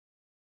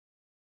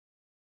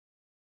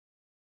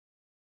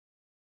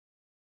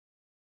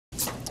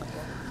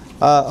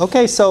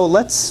Okay, so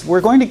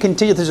we're going to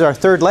continue. This is our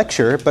third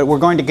lecture, but we're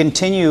going to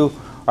continue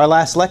our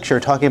last lecture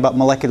talking about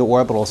molecular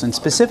orbitals. And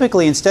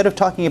specifically, instead of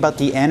talking about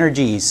the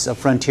energies of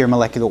frontier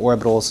molecular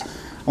orbitals,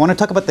 I want to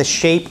talk about the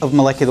shape of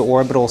molecular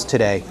orbitals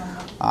today.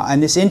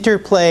 And this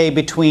interplay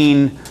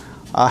between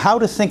how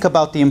to think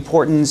about the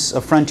importance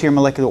of frontier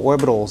molecular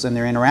orbitals and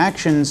their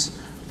interactions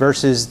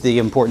versus the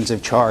importance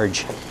of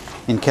charge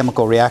in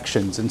chemical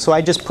reactions. And so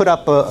I just put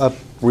up a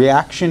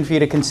reaction for you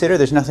to consider.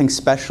 There's nothing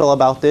special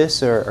about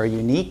this or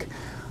unique.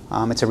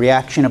 It's a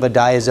reaction of a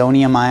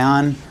diazonium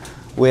ion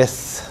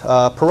with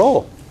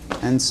pyrrole.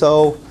 And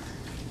so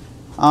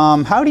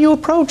how do you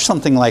approach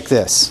something like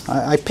this?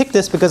 I picked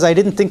this because I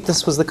didn't think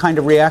this was the kind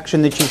of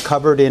reaction that you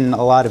covered in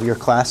a lot of your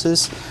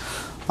classes.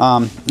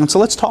 And so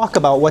let's talk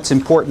about what's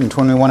important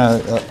when we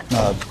want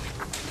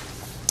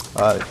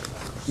to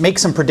make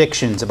some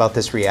predictions about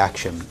this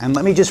reaction. And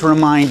let me just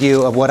remind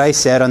you of what I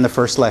said on the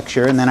first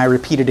lecture, and then I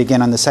repeat it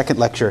again on the second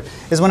lecture,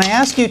 is when I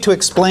ask you to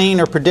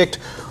explain or predict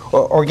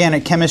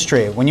organic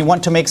chemistry, when you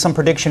want to make some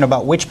prediction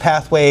about which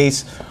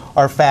pathways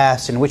are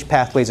fast and which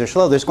pathways are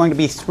slow, there's going to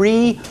be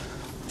three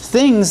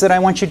things that I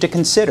want you to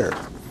consider.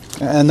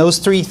 And those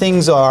three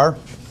things are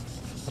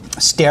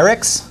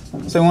sterics.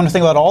 So we want to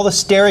think about all the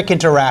steric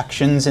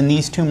interactions in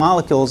these two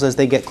molecules as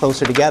they get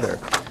closer together.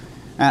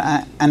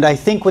 And I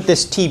think with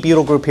this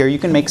T-butyl group here, you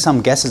can make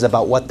some guesses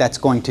about what that's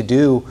going to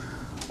do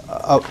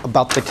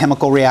about the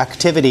chemical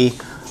reactivity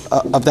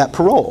of that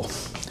pyrrole.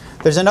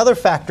 There's another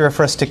factor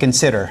for us to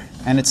consider,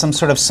 and it's some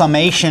sort of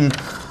summation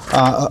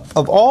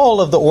of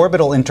all of the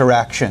orbital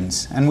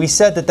interactions. And we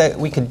said that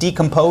we could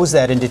decompose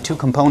that into two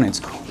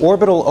components: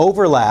 orbital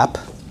overlap,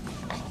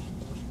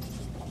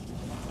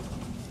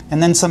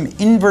 and then some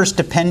inverse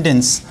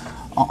dependence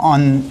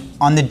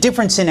on the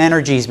difference in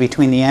energies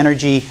between the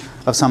energy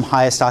of some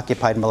highest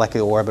occupied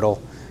molecular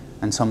orbital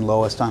and some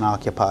lowest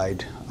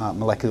unoccupied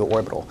molecular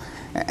orbital.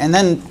 And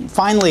then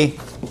finally,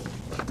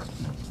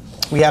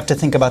 we have to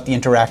think about the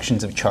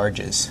interactions of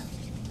charges.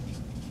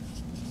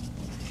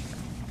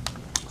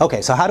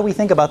 Okay, so how do we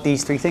think about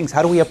these three things?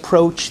 How do we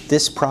approach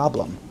this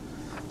problem?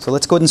 So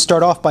let's go ahead and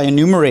start off by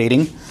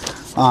enumerating.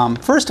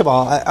 First of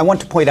all, I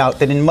want to point out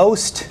that in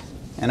most,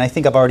 and I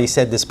think I've already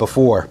said this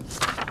before,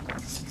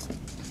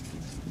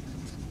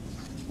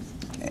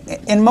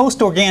 in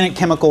most organic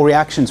chemical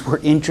reactions, we're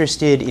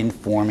interested in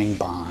forming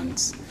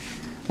bonds.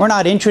 We're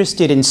not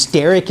interested in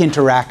steric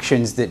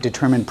interactions that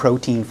determine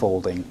protein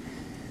folding.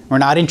 We're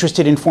not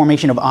interested in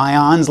formation of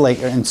ions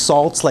and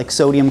salts like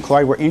sodium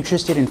chloride. We're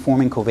interested in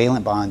forming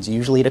covalent bonds,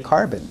 usually to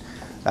carbon.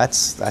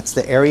 That's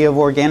the area of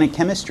organic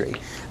chemistry.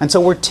 And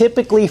so we're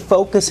typically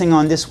focusing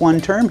on this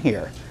one term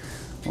here.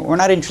 We're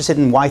not interested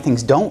in why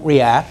things don't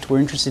react. We're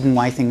interested in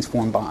why things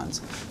form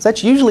bonds. So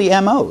that's usually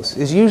MOs,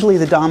 is usually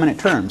the dominant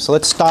term. So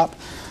let's stop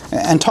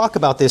and talk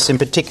about this in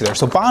particular.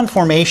 So bond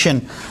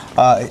formation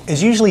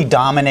is usually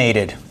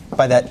dominated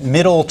by that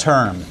middle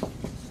term,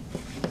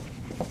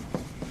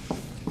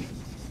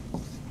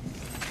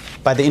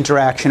 by the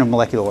interaction of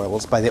molecular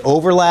orbitals, by the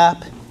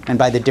overlap, and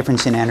by the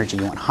difference in energy.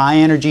 You want high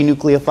energy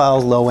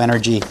nucleophiles, low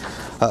energy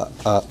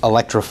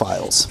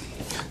electrophiles.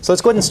 So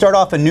let's go ahead and start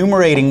off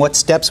enumerating what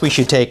steps we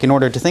should take in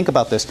order to think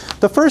about this.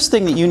 The first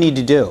thing that you need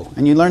to do,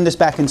 and you learned this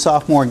back in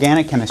sophomore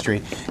organic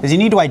chemistry, is you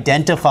need to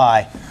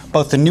identify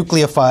both the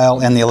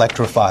nucleophile and the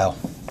electrophile.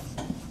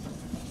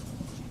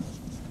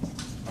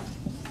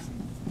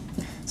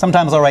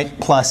 Sometimes I'll write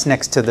plus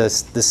next to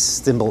this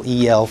symbol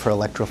EL for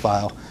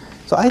electrophile.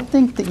 So I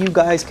think that you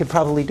guys could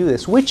probably do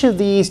this. Which of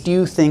these do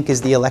you think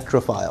is the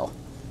electrophile?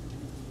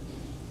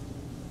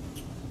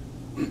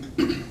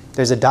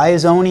 There's a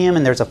diazonium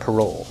and there's a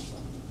pyrrole.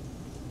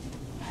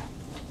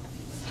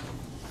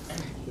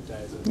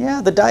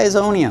 Yeah, the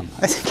diazonium.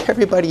 I think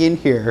everybody in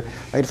here,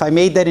 right, if I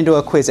made that into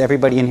a quiz,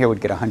 everybody in here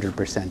would get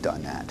 100%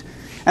 on that.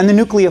 And the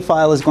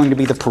nucleophile is going to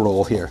be the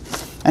pyrrole here.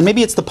 And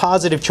maybe it's the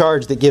positive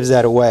charge that gives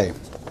that away.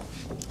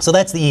 So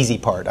that's the easy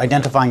part,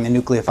 identifying the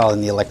nucleophile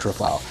and the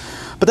electrophile.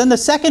 But then the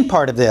second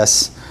part of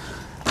this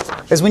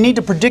is we need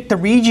to predict the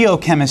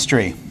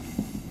regiochemistry.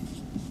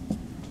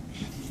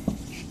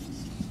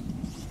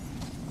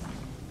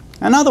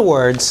 In other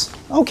words,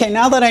 okay,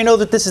 now that I know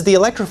that this is the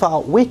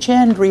electrophile, which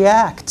end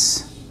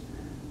reacts?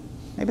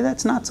 Maybe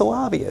that's not so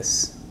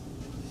obvious.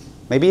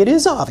 Maybe it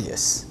is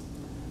obvious.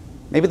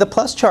 Maybe the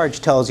plus charge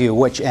tells you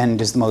which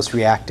end is the most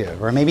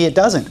reactive, or maybe it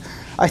doesn't.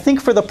 I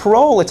think for the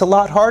pyrrole, it's a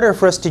lot harder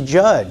for us to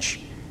judge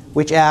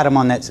which atom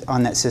on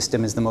that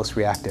system is the most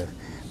reactive.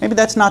 Maybe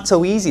that's not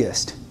so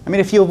easiest. I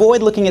mean, if you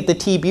avoid looking at the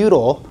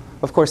T-butyl,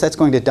 of course that's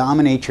going to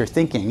dominate your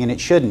thinking, and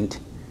it shouldn't.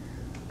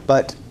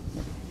 But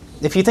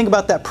if you think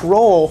about that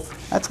pyrrole,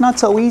 that's not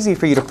so easy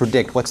for you to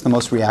predict what's the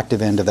most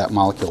reactive end of that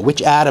molecule.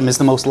 Which atom is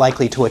the most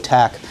likely to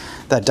attack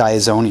that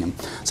diazonium?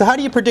 So how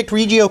do you predict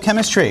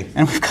regiochemistry?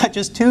 And we've got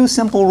just two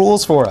simple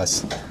rules for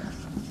us.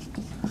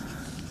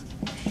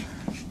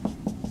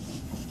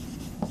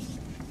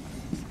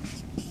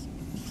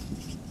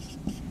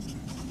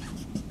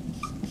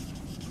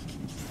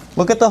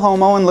 Look at the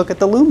HOMO and look at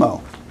the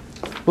LUMO.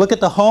 Look at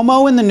the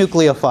HOMO in the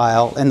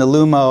nucleophile and the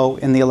LUMO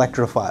in the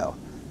electrophile.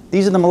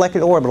 These are the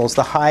molecular orbitals,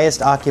 the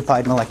highest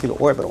occupied molecular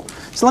orbital.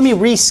 So let me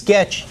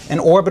re-sketch an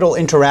orbital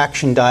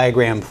interaction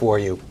diagram for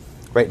you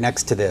right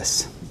next to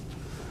this.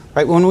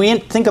 Right, when we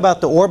think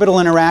about the orbital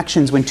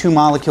interactions when two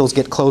molecules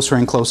get closer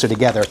and closer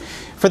together,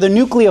 for the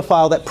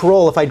nucleophile, that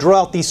parole, if I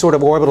draw out these sort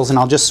of orbitals, and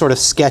I'll just sort of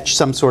sketch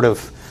some sort of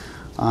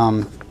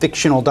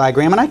fictional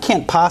diagram, and I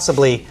can't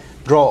possibly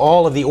draw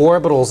all of the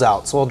orbitals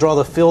out. So I'll draw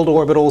the filled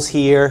orbitals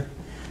here,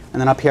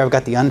 and then up here I've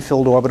got the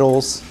unfilled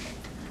orbitals.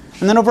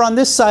 And then over on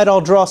this side I'll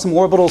draw some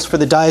orbitals for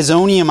the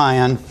diazonium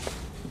ion.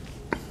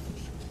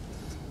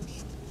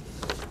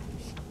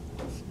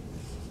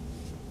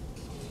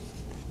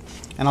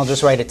 And I'll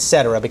just write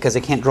etc. because I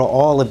can't draw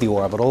all of the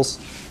orbitals.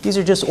 These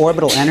are just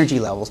orbital energy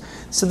levels.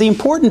 So the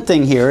important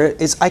thing here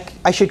is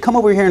I should come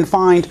over here and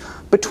find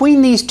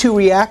between these two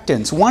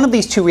reactants, one of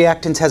these two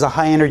reactants has a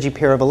high energy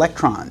pair of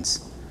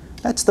electrons.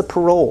 That's the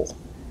parole.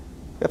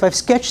 If I've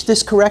sketched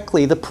this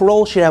correctly, the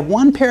parole should have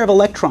one pair of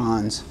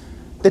electrons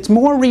that's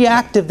more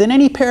reactive than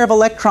any pair of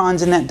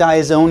electrons in that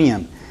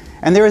diazonium.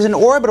 And there is an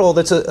orbital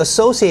that's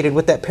associated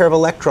with that pair of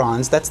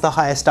electrons. That's the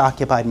highest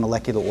occupied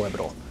molecular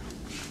orbital.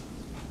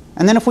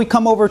 And then if we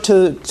come over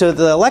to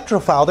the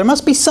electrophile, there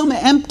must be some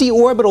empty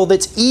orbital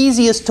that's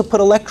easiest to put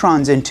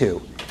electrons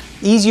into.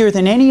 Easier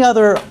than any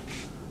other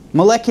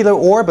molecular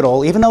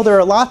orbital, even though there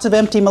are lots of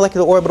empty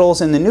molecular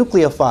orbitals in the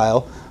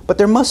nucleophile, but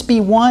there must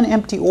be one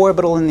empty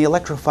orbital in the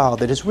electrophile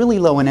that is really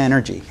low in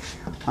energy.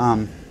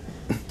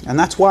 And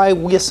that's why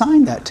we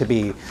assign that to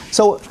be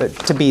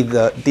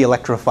the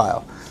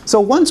electrophile. So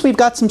once we've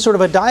got some sort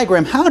of a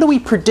diagram, how do we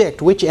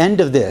predict which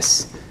end of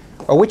this,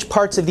 or which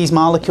parts of these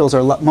molecules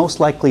are most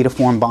likely to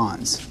form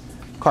bonds,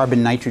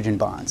 carbon-nitrogen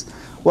bonds?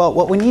 Well,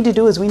 what we need to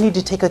do is we need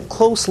to take a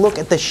close look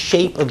at the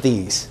shape of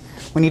these.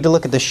 We need to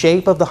look at the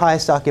shape of the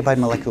highest occupied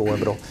molecular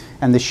orbital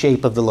and the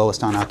shape of the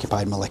lowest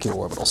unoccupied molecular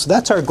orbital. So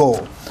that's our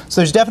goal.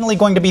 So there's definitely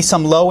going to be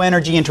some low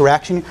energy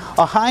interaction.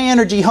 A high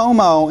energy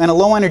HOMO and a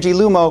low energy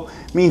LUMO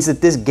means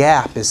that this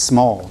gap is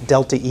small.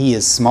 Delta E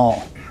is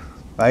small,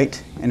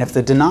 right? And if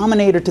the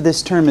denominator to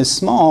this term is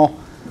small,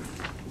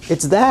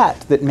 it's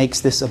that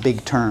makes this a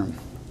big term,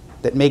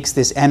 that makes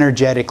this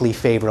energetically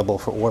favorable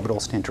for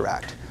orbitals to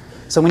interact.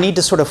 So we need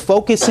to sort of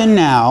focus in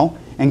now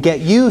and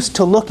get used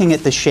to looking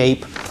at the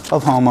shape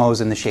of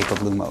HOMOs and the shape of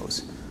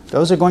LUMOs.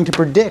 Those are going to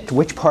predict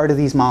which part of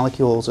these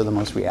molecules are the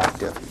most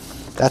reactive.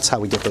 That's how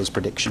we get those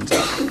predictions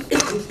out.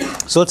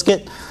 So let's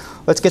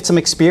get some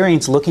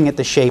experience looking at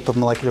the shape of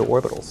molecular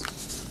orbitals.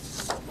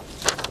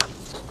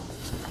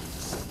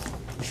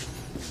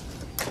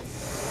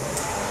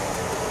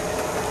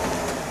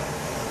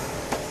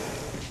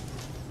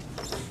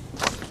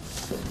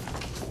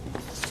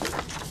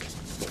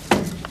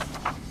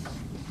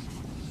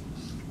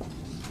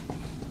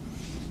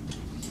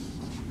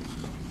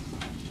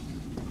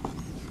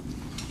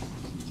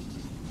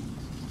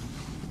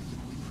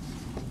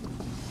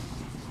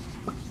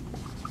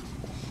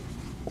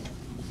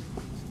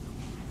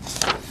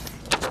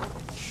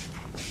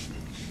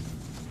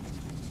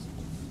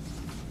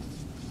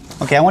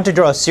 Okay, I want to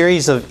draw a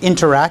series of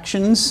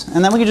interactions,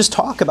 and then we can just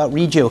talk about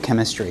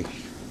regiochemistry.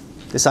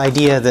 This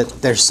idea that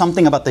there's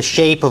something about the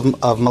shape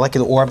of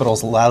molecular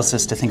orbitals allows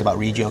us to think about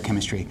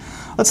regiochemistry.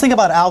 Let's think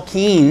about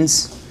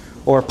alkenes,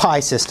 or pi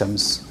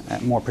systems,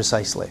 more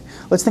precisely.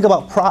 Let's think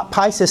about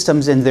pi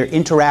systems and their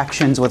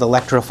interactions with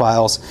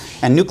electrophiles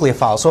and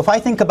nucleophiles. So if I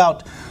think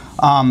about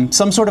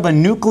some sort of a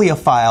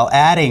nucleophile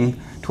adding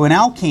to an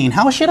alkene,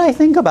 how should I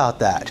think about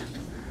that?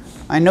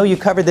 I know you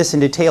covered this in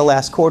detail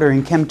last quarter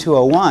in Chem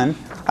 201.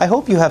 I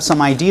hope you have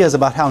some ideas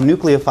about how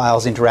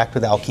nucleophiles interact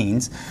with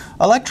alkenes.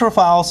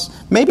 Electrophiles,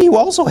 maybe you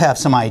also have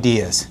some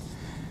ideas.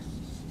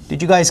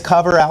 Did you guys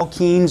cover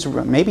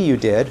alkenes? Maybe you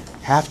did.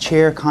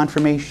 Half-chair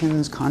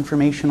conformations,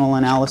 conformational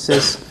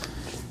analysis.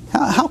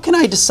 How can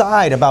I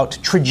decide about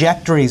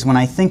trajectories when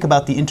I think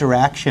about the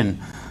interaction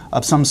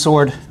of some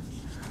sort?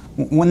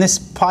 When this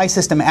pi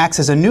system acts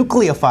as a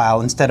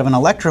nucleophile instead of an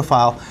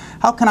electrophile,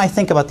 how can I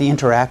think about the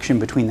interaction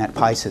between that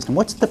pi system?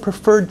 What's the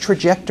preferred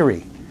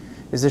trajectory?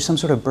 Is there some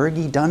sort of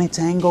Bürgi-Dunitz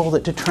angle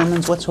that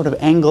determines what sort of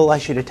angle I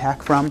should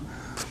attack from?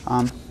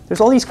 There's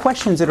all these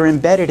questions that are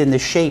embedded in the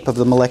shape of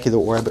the molecular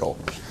orbital.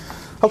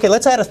 Okay,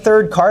 let's add a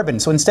third carbon.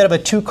 So instead of a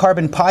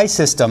 2-carbon pi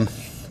system,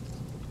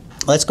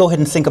 let's go ahead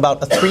and think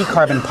about a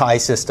 3-carbon pi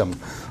system,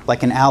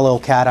 like an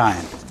allyl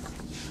cation.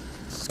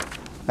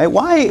 Right,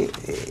 why,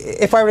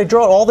 if I were to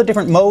draw all the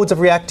different modes of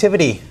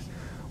reactivity,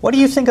 what do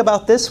you think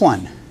about this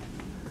one?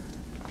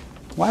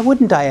 Why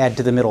wouldn't I add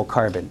to the middle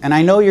carbon? And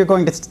I know you're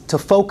going to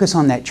focus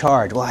on that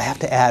charge. Well, I have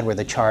to add where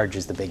the charge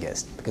is the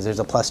biggest because there's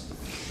a plus.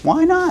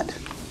 Why not?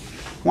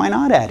 Why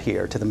not add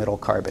here to the middle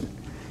carbon?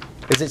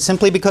 Is it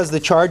simply because the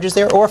charge is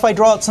there? Or if I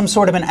draw out some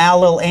sort of an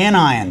allyl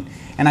anion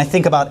and I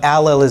think about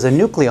allyl as a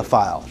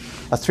nucleophile,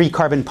 a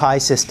 3-carbon pi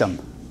system,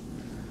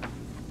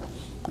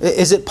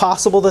 is it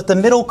possible that the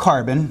middle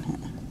carbon,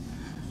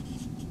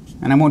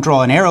 and I won't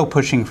draw an arrow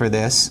pushing for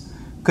this,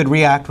 could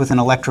react with an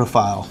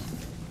electrophile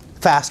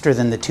faster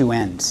than the two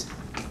ends?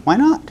 Why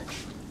not?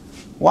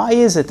 Why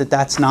is it that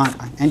that's not,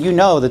 and you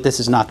know that this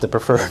is not the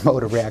preferred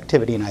mode of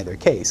reactivity in either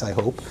case, I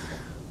hope.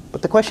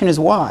 But the question is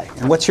why,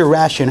 and what's your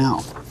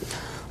rationale?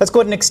 Let's go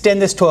ahead and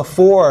extend this to a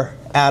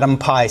 4-atom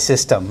pi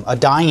system, a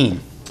diene.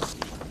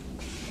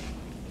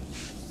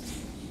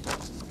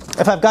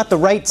 If I've got the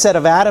right set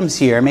of atoms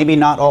here, maybe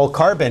not all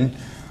carbon,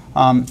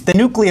 the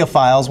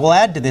nucleophiles will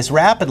add to this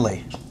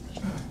rapidly.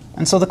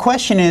 And so the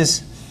question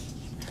is,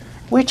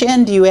 which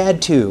end do you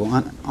add to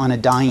on a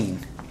diene?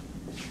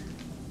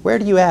 Where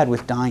do you add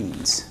with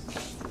dienes?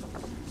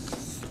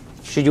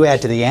 Should you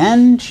add to the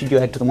end? Should you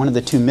add to one of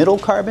the 2 middle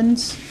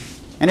carbons?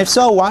 And if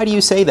so, why do you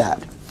say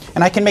that?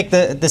 And I can make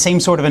the same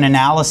sort of an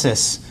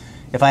analysis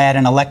if I add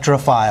an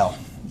electrophile.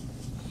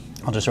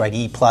 I'll just write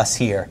E+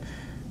 here.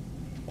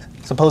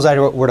 Suppose I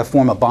were to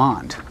form a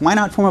bond. Why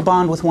not form a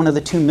bond with one of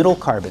the 2 middle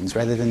carbons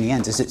rather than the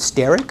ends? Is it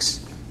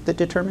sterics that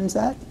determines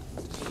that?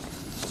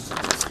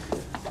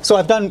 So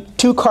I've done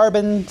 2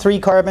 carbon, 3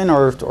 carbon,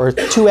 or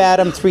 2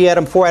 atom, 3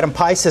 atom, 4 atom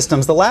pi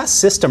systems. The last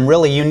system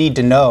really you need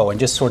to know and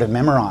just sort of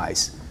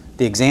memorize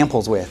the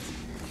examples with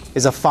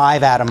is a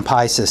 5 atom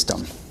pi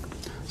system.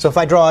 So if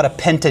I draw out a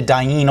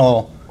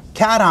pentadienyl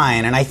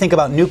cation and I think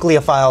about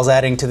nucleophiles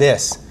adding to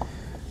this,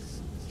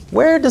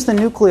 where does the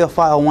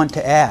nucleophile want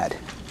to add?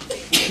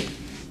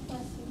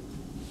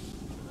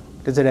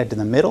 Does it add to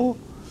the middle?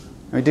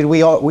 Or did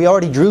we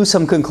already drew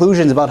some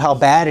conclusions about how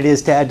bad it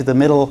is to add to the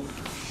middle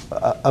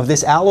of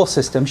this allyl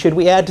system? Should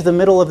we add to the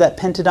middle of that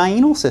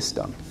pentadienyl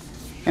system?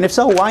 And if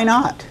so, why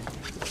not?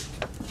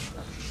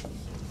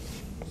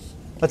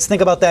 Let's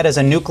think about that as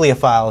a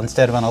nucleophile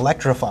instead of an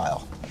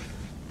electrophile.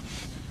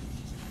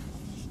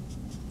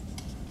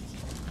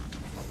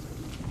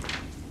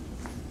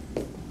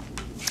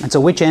 And so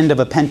which end of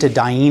a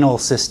pentadienyl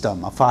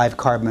system, a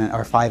 5-carbon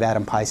or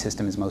 5-atom pi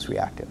system, is most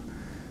reactive?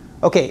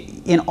 Okay,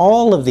 in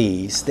all of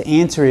these, the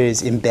answer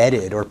is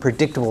embedded or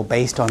predictable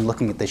based on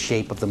looking at the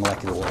shape of the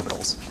molecular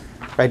orbitals.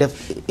 Right?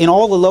 In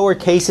all the lower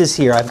cases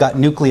here, I've got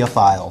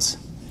nucleophiles.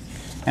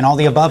 In all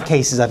the above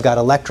cases, I've got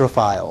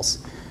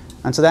electrophiles.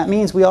 And so that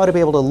means we ought to be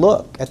able to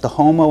look at the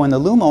HOMO and the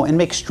LUMO and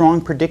make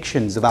strong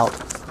predictions about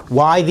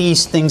why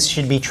these things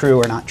should be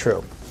true or not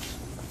true.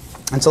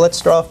 And so let's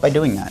start off by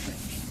doing that.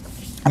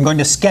 I'm going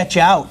to sketch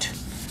out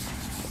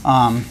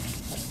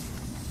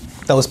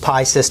those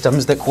pi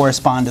systems that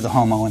correspond to the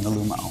HOMO and the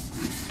LUMO.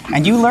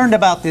 And you learned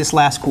about this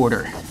last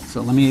quarter.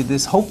 So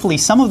hopefully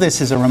some of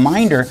this is a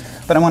reminder,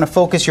 but I want to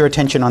focus your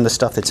attention on the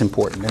stuff that's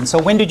important. And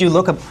so when did you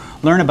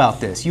learn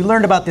about this? You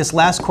learned about this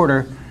last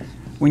quarter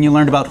when you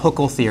learned about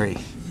Huckel theory.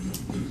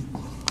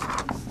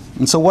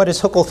 And so what is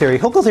Huckel theory?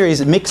 Huckel theory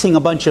is mixing a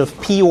bunch of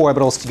p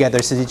orbitals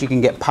together so that you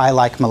can get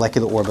pi-like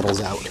molecular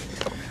orbitals out.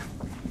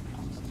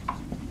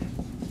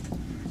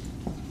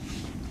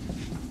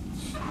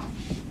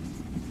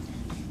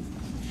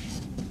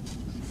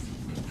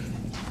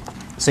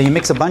 So you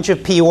mix a bunch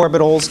of p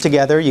orbitals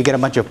together, you get a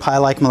bunch of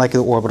pi-like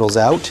molecular orbitals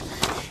out.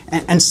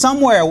 And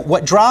somewhere,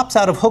 what drops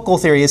out of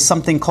Huckel theory is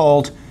something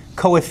called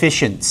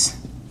coefficients.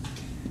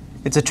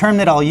 It's a term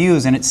that I'll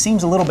use, and it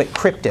seems a little bit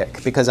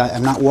cryptic because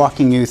I'm not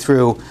walking you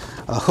through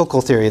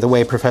Huckel theory the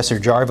way Professor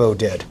Jarvo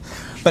did.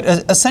 But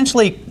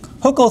essentially,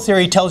 Huckel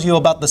theory tells you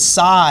about the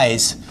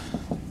size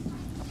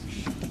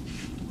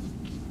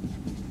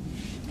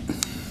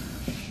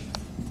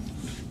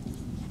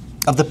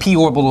of the p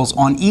orbitals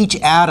on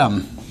each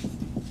atom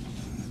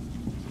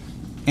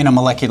in a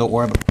molecular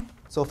orbital.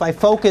 So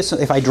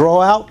if I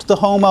draw out the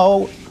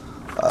HOMO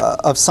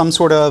of some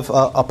sort of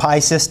a pi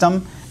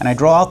system, and I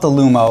draw out the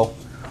LUMO,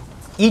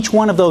 each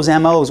one of those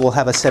MOs will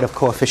have a set of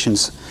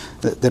coefficients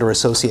that are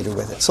associated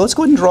with it. So let's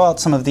go ahead and draw out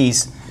some of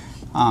these.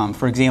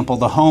 For example,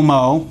 the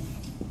HOMO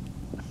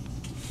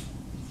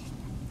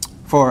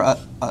for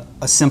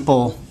a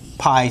simple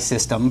pi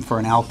system for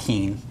an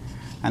alkene,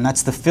 and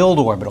that's the filled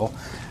orbital.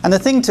 And the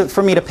thing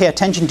for me to pay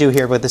attention to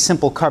here with the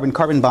simple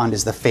carbon-carbon bond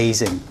is the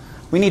phasing.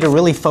 We need to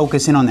really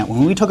focus in on that.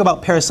 When we talk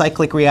about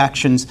pericyclic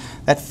reactions,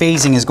 that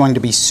phasing is going to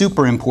be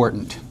super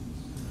important.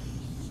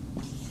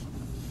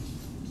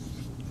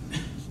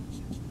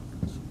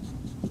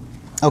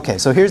 Okay,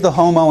 so here's the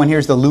HOMO and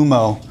here's the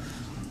LUMO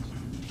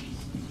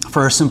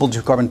for a simple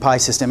 2-carbon pi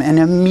system. And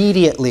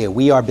immediately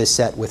we are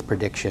beset with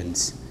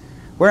predictions.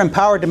 We're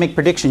empowered to make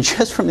predictions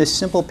just from this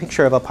simple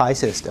picture of a pi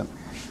system.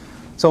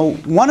 So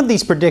one of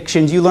these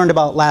predictions you learned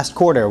about last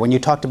quarter when you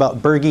talked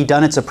about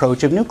Berge-Dunitz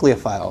approach of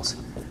nucleophiles.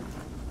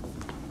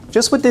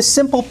 Just with this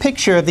simple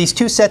picture of these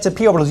 2 sets of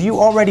p orbitals, you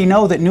already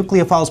know that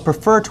nucleophiles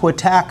prefer to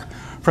attack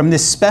from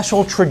this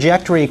special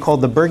trajectory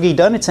called the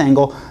Berge-Dunitz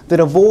angle that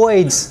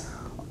avoids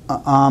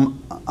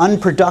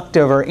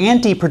unproductive or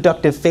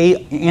anti-productive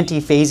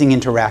anti-phasing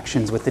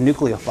interactions with the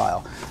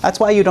nucleophile. That's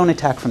why you don't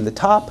attack from the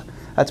top.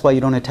 That's why you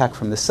don't attack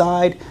from the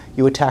side.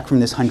 You attack from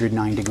this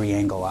 109-degree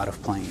angle out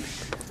of plane.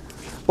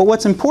 But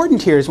what's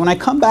important here is when I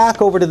come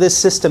back over to this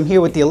system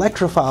here with the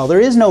electrophile, there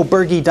is no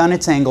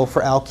Berge-Dunitz angle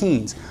for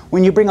alkenes.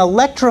 When you bring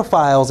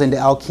electrophiles into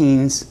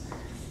alkenes,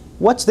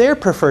 what's their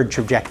preferred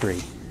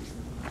trajectory?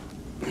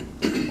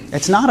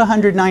 It's not a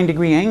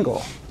 109-degree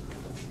angle.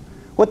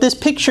 What this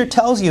picture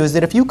tells you is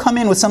that if you come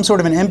in with some sort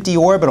of an empty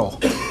orbital,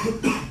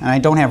 and I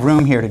don't have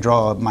room here to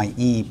draw my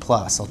E+,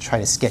 I'll try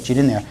to sketch it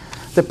in there.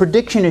 The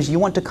prediction is you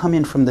want to come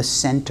in from the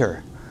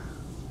center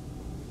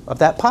of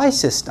that pi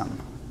system,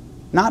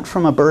 not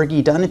from a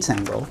Bürgi-Dunitz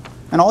angle.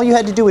 And all you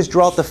had to do was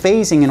draw out the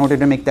phasing in order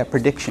to make that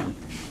prediction.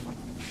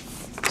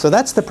 So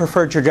that's the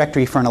preferred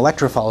trajectory for an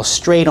electrophile,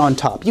 straight on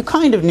top. You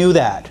kind of knew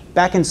that.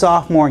 Back in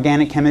sophomore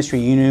organic chemistry,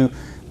 you knew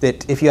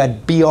that if you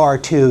had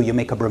Br2, you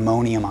make a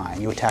bromonium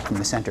ion. You attack from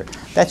the center.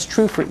 That's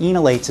true for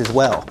enolates as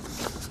well,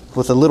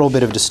 with a little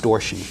bit of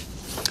distortion.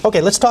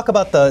 Okay, let's talk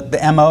about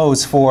the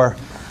MOs for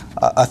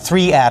a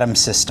 3-atom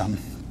system.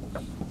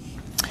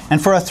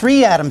 And for a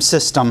 3-atom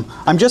system,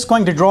 I'm just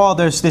going to draw,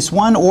 there's this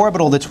one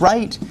orbital that's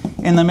right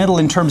in the middle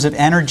in terms of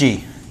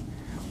energy.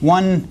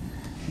 One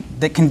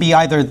that can be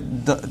either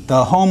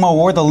the HOMO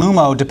or the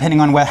LUMO,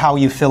 depending on how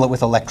you fill it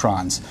with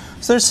electrons.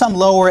 So there's some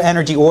lower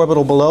energy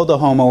orbital below the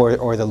HOMO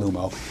or the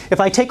LUMO. If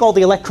I take all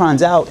the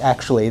electrons out,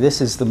 actually,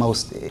 this is the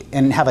most,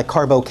 and have a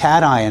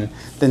carbocation,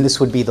 then this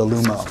would be the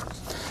LUMO.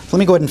 So let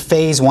me go ahead and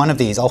phase one of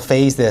these. I'll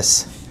phase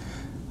this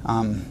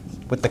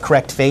with the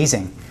correct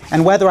phasing.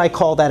 And whether I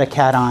call that a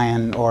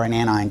cation or an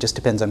anion just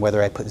depends on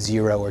whether I put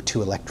 0 or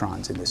 2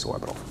 electrons in this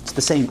orbital. It's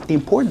the same. The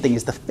important thing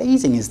is the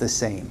phasing is the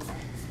same.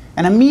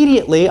 And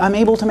immediately, I'm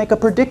able to make a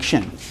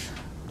prediction.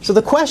 So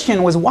the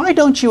question was, why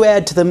don't you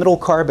add to the middle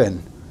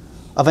carbon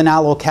of an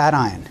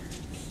allocation?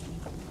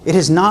 It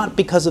is not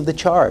because of the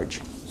charge.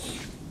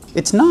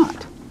 It's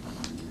not.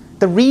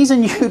 The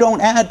reason you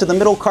don't add to the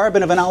middle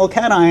carbon of an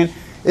allocation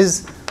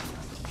is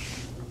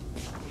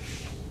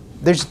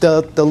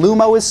the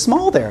LUMO is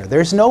small there.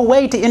 There's no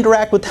way to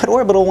interact with that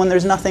orbital when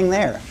there's nothing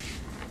there.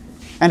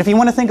 And if you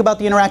want to think about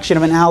the interaction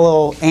of an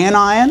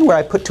alloanion, where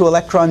I put 2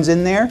 electrons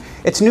in there,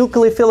 it's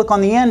nucleophilic on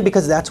the end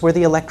because that's where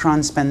the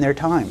electrons spend their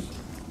time.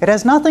 It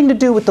has nothing to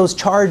do with those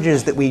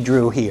charges that we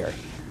drew here.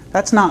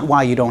 That's not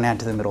why you don't add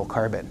to the middle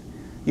carbon.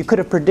 You could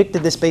have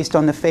predicted this based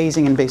on the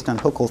phasing and based on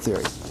Huckel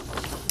theory.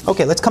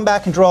 Okay, let's come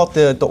back and draw out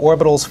the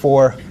orbitals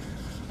for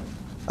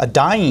a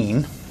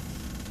diene.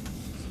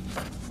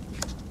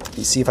 Let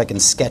me see if I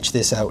can sketch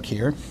this out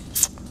here.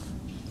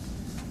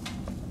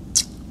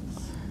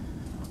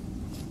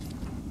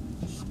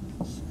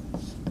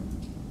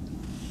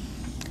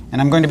 And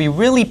I'm going to be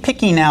really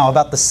picky now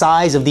about the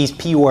size of these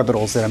p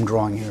orbitals that I'm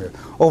drawing here.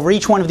 Over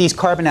each one of these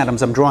carbon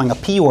atoms, I'm drawing a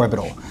p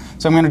orbital.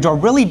 So I'm going to draw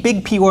really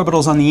big p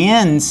orbitals on the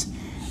ends,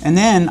 and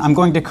then I'm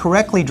going to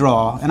correctly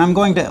draw, and I'm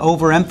going to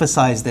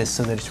overemphasize this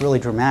so that it's really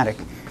dramatic.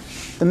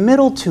 The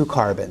middle 2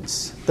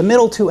 carbons, the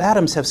middle 2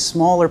 atoms have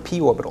smaller p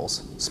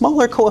orbitals,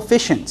 smaller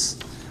coefficients.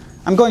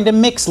 I'm going to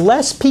mix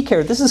less p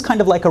character. This is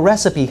kind of like a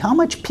recipe. How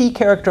much p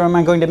character am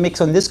I going to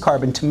mix on this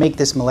carbon to make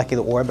this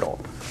molecular orbital?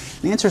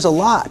 The answer is a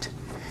lot.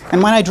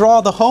 And when I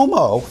draw the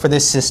HOMO for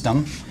this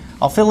system,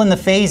 I'll fill in the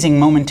phasing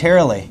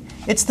momentarily.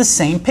 It's the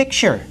same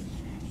picture.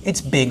 It's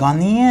big on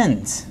the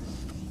ends.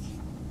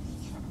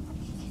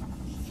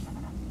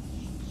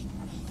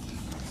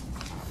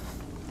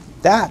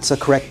 That's a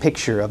correct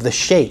picture of the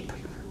shape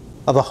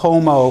of a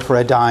HOMO for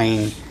a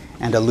diene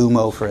and a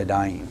LUMO for a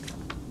diene.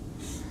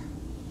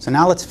 So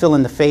now let's fill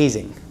in the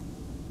phasing.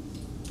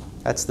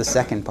 That's the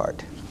second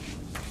part.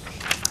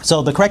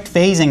 So the correct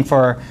phasing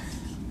for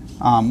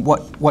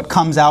what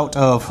comes out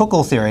of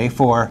Huckel theory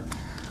for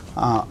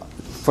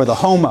the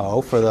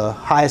HOMO, for the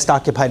highest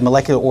occupied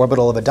molecular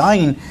orbital of a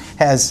diene,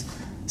 has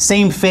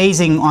same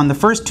phasing on the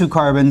first 2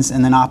 carbons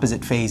and then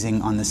opposite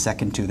phasing on the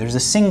second 2. There's a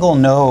single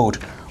node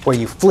where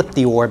you flip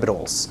the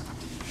orbitals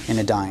in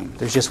a diene.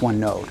 There's just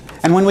one node.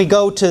 And when we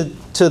go to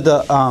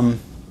the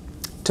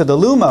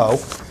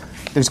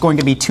LUMO, there's going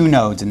to be 2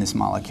 nodes in this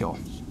molecule.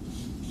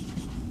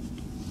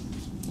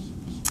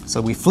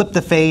 So we flip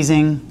the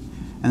phasing,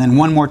 and then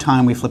one more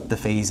time we flip the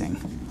phasing.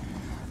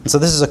 And so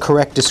this is a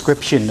correct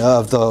description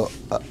of the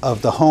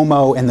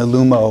HOMO and the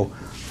LUMO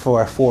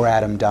for a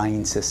 4-atom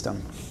diene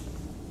system.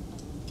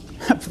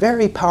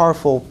 Very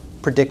powerful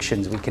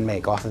predictions we can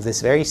make off of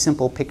this very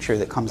simple picture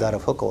that comes out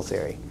of Huckel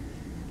theory.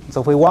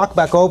 So if we walk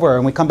back over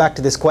and we come back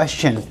to this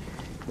question,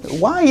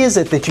 why is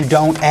it that you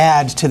don't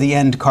add to the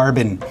end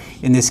carbon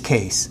in this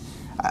case?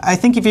 I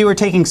think if you were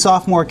taking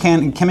sophomore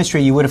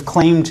chemistry, you would have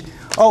claimed,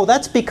 oh,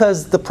 that's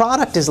because the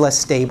product is less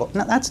stable.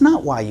 No, that's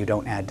not why you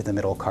don't add to the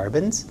middle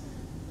carbons.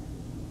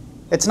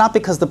 It's not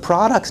because the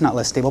product's not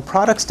less stable.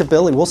 Product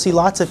stability, we'll see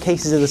lots of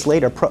cases of this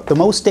later. The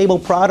most stable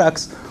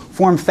products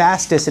form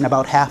fastest in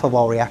about half of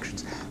all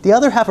reactions. The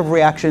other half of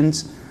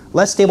reactions,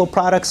 more stable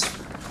products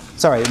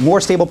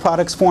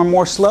form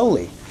more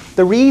slowly.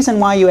 The reason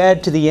why you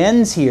add to the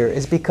ends here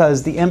is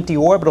because the empty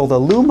orbital, the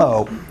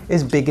LUMO,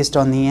 is biggest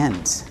on the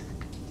ends.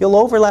 You'll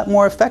overlap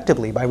more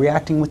effectively by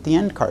reacting with the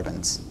end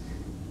carbons.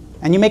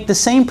 And you make the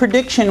same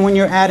prediction when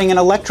you're adding an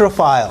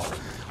electrophile.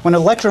 When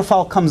an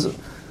electrophile comes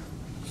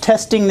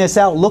testing this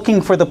out,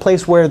 looking for the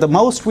place where the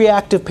most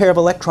reactive pair of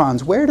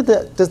electrons, where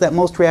does that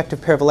most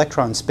reactive pair of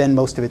electrons spend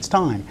most of its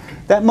time?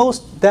 That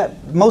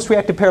most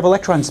reactive pair of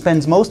electrons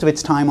spends most of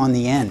its time on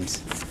the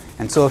ends.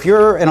 And so if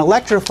you're an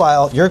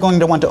electrophile, you're going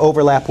to want to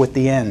overlap with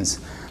the ends,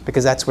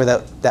 because that's where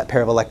that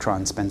pair of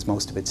electrons spends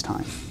most of its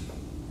time.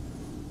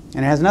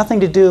 And it has nothing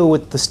to do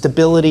with the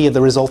stability of the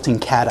resulting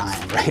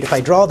cation, right? If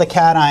I draw the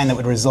cation that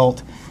would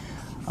result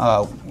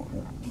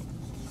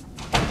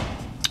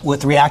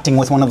with reacting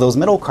with one of those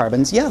middle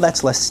carbons, yeah,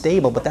 that's less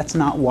stable, but that's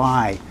not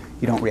why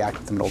you don't react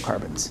with the middle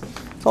carbons.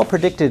 It's all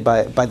predicted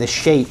by the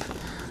shape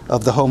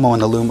of the HOMO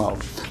and the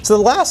LUMO. So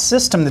the last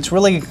system that's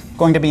really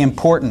going to be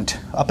important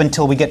up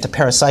until we get to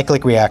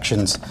paracyclic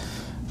reactions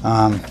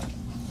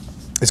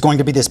is going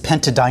to be this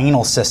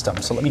pentadienyl system.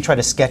 So let me try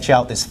to sketch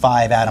out this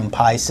 5-atom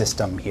pi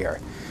system here.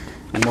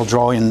 And we'll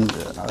draw in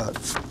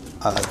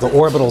the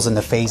orbitals and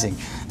the phasing.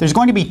 There's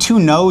going to be 2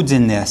 nodes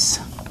in this.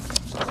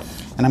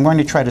 And I'm going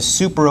to try to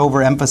super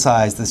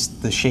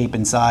overemphasize the shape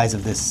and size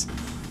of this.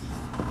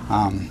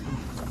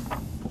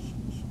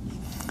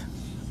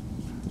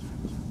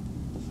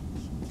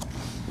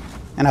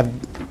 And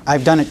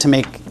I've done it to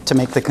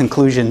make the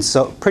conclusion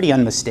so pretty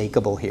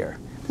unmistakable here.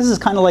 This is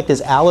kind of like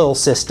this allyl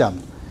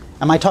system.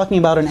 Am I talking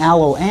about an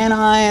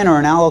alloanion or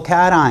an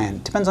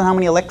allocation? Depends on how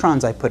many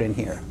electrons I put in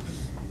here.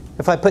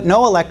 If I put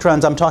no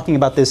electrons, I'm talking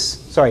about this,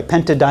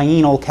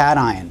 pentadienyl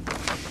cation.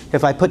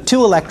 If I put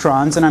 2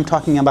 electrons, then I'm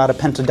talking about a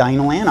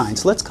pentadienyl anion.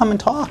 So let's come and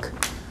talk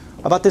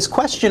about this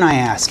question I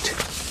asked.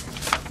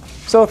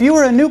 So if you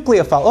were a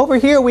nucleophile, over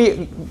here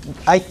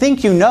I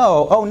think you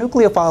know, oh,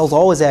 nucleophiles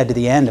always add to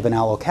the end of an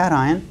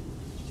allocation.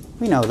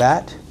 We know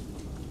that.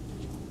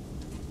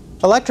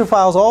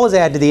 Electrophiles always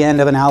add to the end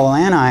of an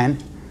alloanion.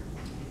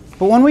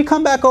 But when we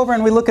come back over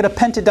and we look at a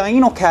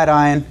pentadienyl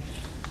cation,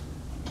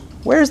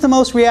 where's the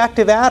most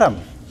reactive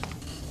atom?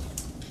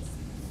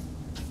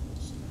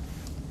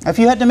 If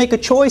you had to make a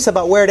choice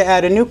about where to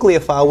add a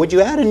nucleophile, would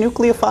you add a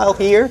nucleophile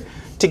here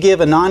to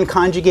give a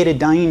non-conjugated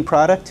diene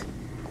product?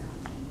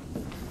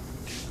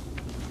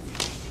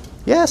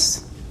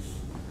 Yes.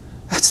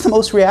 That's the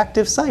most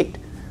reactive site.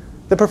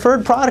 The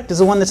preferred product is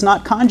the one that's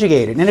not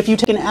conjugated. And if you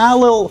take a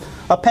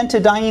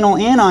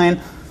pentadienyl anion,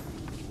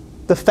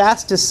 the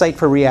fastest site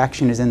for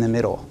reaction is in the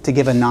middle to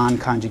give a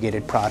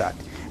non-conjugated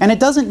product. And it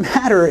doesn't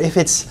matter if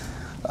it's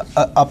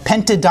a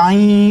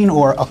pentadiene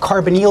or a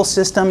carbonyl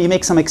system. You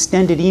make some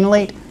extended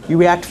enolate, you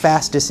react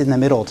fastest in the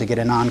middle to get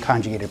a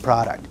non-conjugated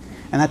product.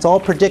 And that's all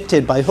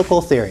predicted by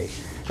Huckel theory.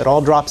 It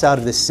all drops out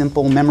of this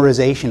simple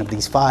memorization of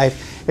these 5.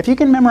 If you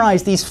can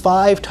memorize these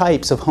 5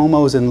 types of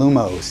HOMOs and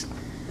LUMOs,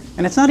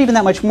 and it's not even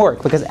that much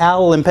work because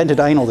allyl and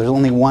pentadienyl, there's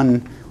only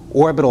 1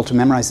 orbital to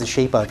memorize the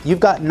shape of. You've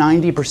got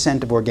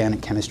 90% of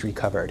organic chemistry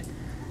covered.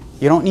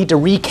 You don't need to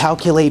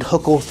recalculate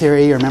Huckel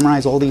theory or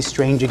memorize all these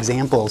strange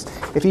examples.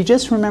 If you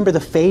just remember the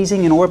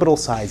phasing and orbital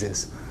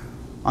sizes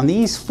on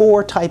these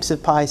 4 types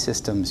of pi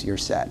systems, you're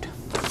set.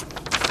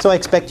 So I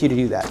expect you to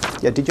do that.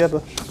 Yeah, did you have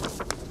a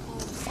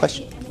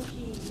question? The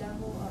energy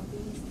level of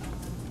these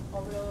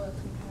orbital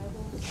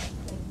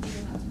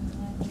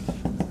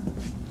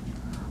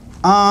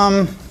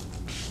compatible?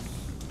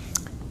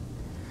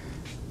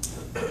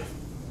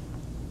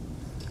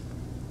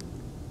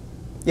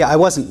 Yeah, I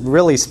wasn't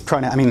really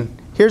trying to,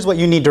 here's what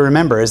you need to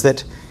remember is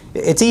that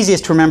it's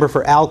easiest to remember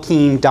for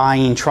alkene,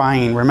 diene,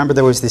 triene. Remember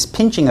there was this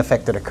pinching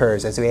effect that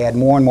occurs as we add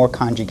more and more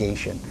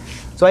conjugation.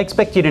 So I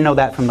expect you to know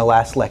that from the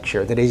last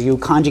lecture, that as you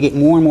conjugate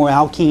more and more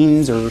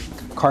alkenes or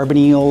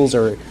carbonyls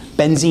or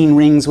benzene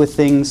rings with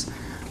things,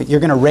 that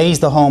you're going to raise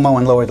the HOMO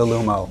and lower the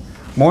LUMO.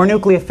 More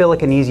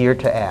nucleophilic and easier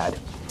to add.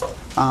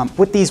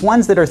 With these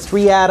ones that are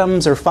 3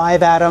 atoms or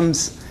 5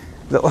 atoms,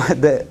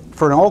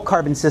 for an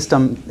all-carbon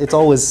system, it's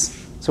always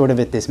sort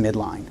of at this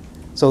midline.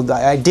 So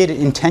I did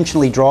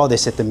intentionally draw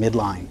this at the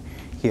midline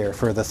here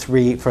for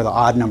the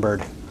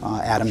odd-numbered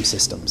atom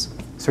systems.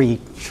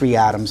 3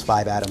 atoms,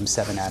 5 atoms,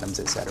 7 atoms,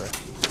 etc.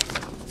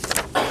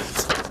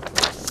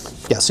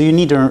 Yeah, so you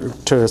need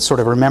to sort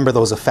of remember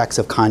those effects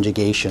of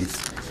conjugation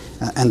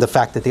and the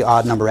fact that the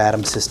odd-number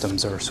atom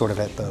systems are sort of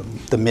at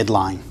the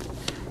midline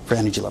for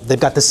energy level. They've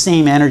got the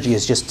same energy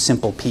as just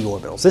simple p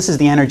orbitals. This is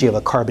the energy of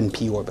a carbon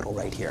p orbital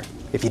right here,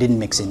 if you didn't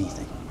mix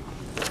anything.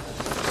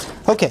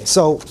 Okay,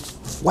 so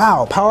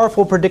wow,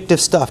 powerful predictive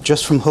stuff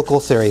just from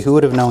Huckel theory. Who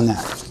would have known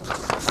that?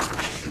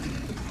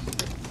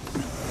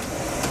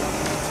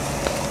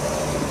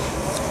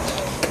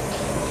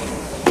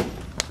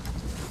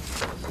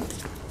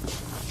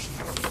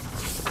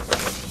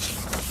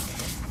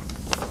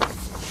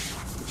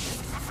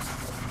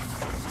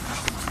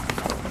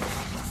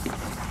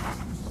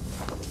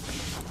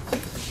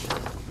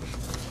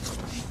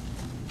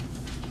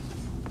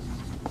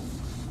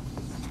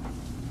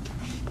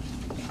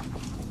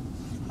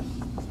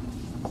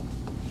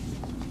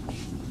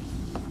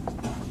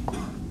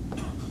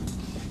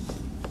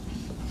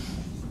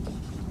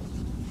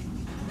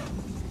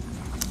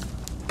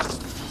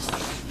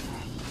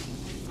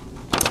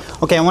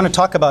 Okay, I want to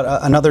talk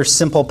about another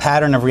simple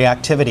pattern of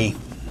reactivity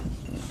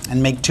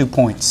and make 2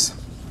 points.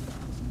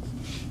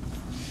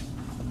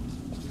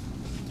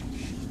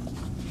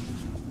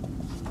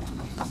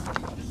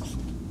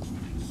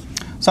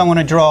 So I want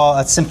to draw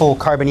a simple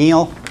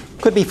carbonyl.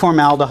 Could be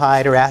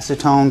formaldehyde or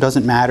acetone,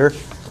 doesn't matter.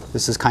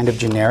 This is kind of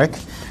generic.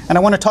 And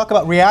I want to talk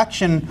about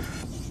reaction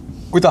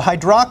with a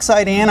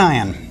hydroxide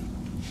anion.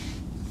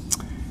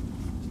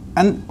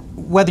 And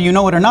whether you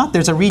know it or not,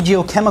 there's a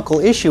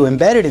regiochemical issue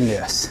embedded in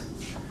this.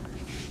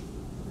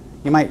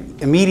 You might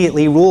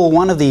immediately rule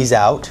one of these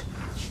out.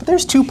 But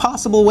there's two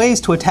possible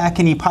ways to attack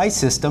any pi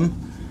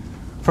system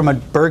from a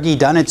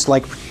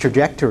Bürgi-Dunitz-like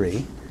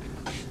trajectory.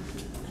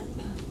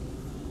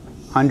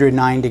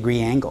 109-degree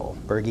angle,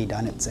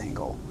 Bürgi-Dunitz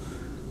angle.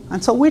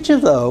 And so which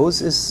of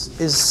those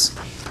is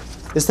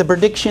the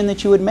prediction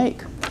that you would make?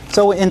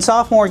 So in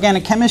sophomore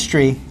organic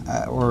chemistry,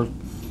 or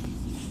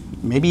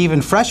maybe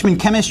even freshman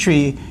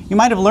chemistry, you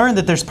might have learned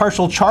that there's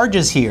partial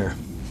charges here.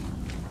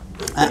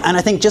 And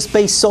I think just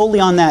based solely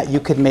on that,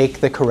 you could make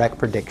the correct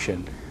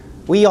prediction.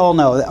 We all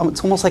know,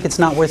 it's almost like it's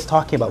not worth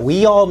talking about.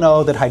 We all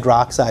know that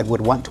hydroxide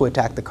would want to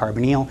attack the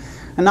carbonyl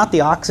and not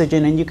the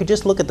oxygen, and you could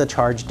just look at the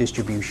charge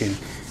distribution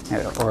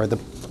or the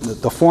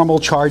formal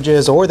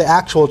charges or the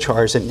actual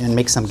charge and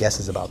make some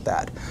guesses about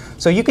that.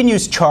 So you can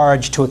use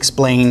charge to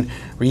explain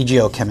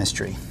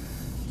regiochemistry.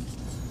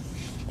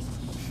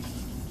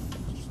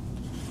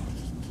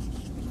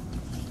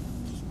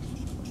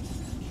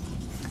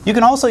 You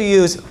can also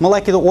use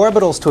molecular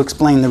orbitals to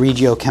explain the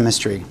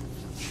regiochemistry.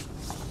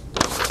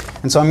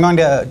 And so I'm going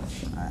to,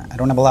 I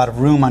don't have a lot of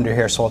room under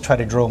here, so I'll try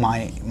to draw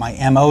my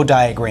MO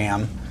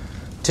diagram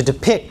to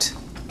depict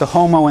the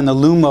HOMO and the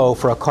LUMO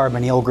for a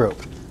carbonyl group.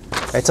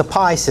 It's a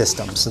pi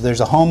system, so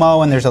there's a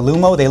HOMO and there's a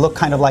LUMO. They look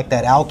kind of like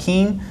that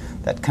alkene,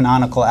 that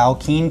canonical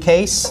alkene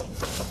case.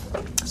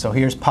 So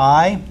here's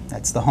pi,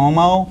 that's the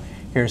HOMO.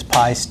 Here's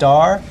pi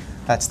star,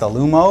 that's the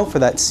LUMO for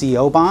that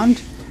CO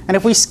bond. And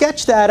if we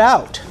sketch that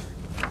out,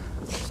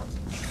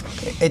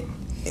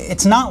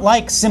 it's not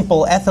like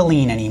simple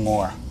ethylene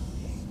anymore.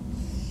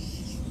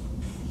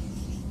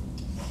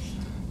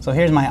 So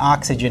here's my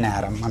oxygen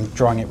atom. I'm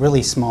drawing it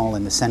really small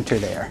in the center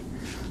there.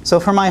 So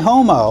for my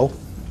HOMO,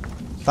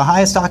 the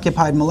highest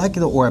occupied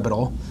molecular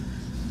orbital,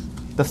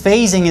 the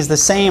phasing is the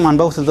same on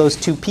both of those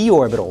two p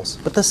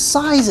orbitals, but the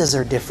sizes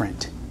are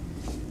different.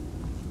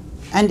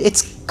 And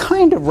it's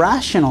kind of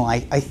rational,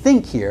 I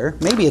think here.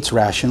 Maybe it's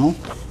rational.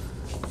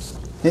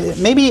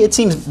 Maybe it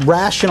seems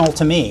rational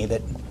to me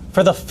that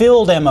for the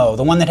filled MO,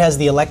 the one that has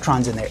the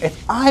electrons in there,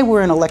 if I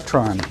were an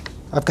electron,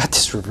 I've got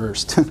this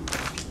reversed.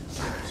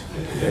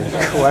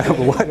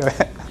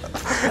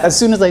 As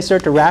soon as I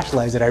start to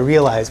rationalize it, I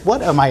realize,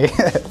 what am I?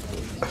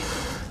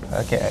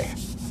 Okay,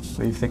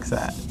 let me fix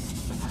that.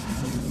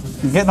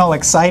 I'm getting all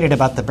excited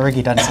about the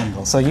Bürgi-Dunitz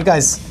angle. So you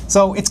guys,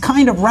 so it's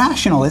kind of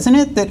rational, isn't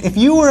it? That if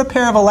you were a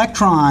pair of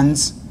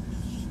electrons,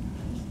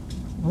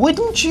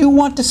 wouldn't you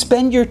want to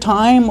spend your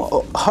time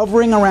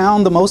hovering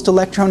around the most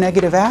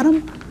electronegative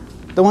atom?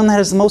 The one that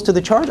has the most of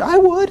the charge? I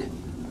would.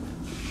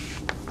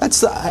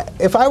 That's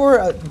if I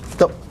were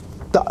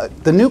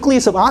the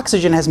nucleus of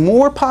oxygen has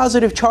more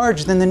positive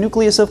charge than the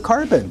nucleus of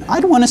carbon.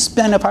 I'd want to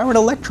spend, if I were an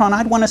electron,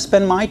 I'd want to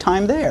spend my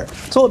time there.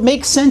 So it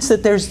makes sense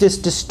that there's this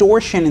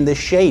distortion in the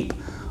shape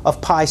of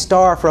pi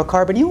star for a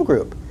carbonyl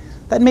group.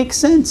 That makes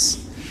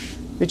sense.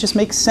 It just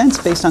makes sense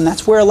based on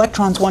that's where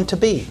electrons want to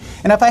be.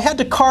 And if I had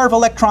to carve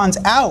electrons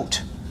out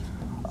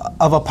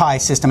of a pi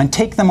system and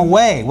take them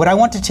away, would I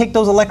want to take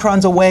those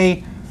electrons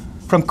away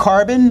from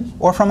carbon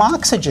or from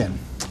oxygen?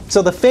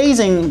 So the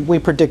phasing we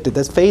predicted,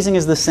 this phasing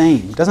is the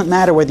same. It doesn't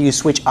matter whether you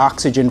switch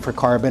oxygen for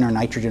carbon or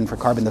nitrogen for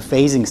carbon, the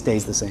phasing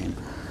stays the same.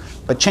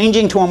 But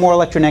changing to a more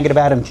electronegative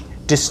atom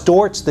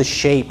distorts the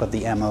shape of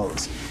the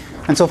MOs.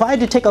 And so if I had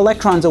to take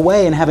electrons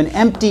away and have an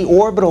empty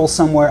orbital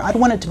somewhere, I'd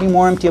want it to be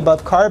more empty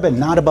above carbon,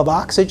 not above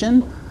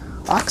oxygen.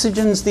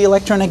 Oxygen's the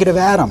electronegative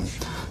atom.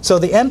 So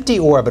the empty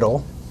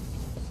orbital,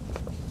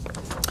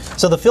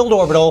 so the filled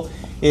orbital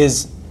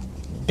is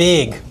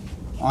big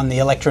on the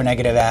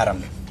electronegative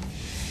atom.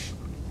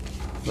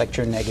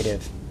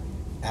 Electronegative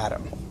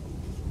atom.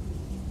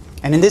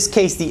 And in this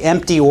case, the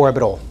empty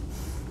orbital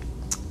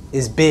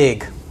is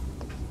big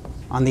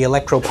on the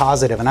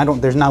electropositive.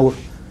 And there's no,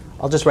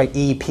 I'll just write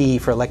EP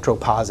for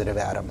electropositive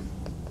atom.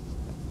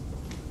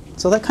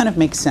 So that kind of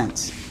makes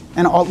sense.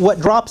 And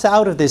what drops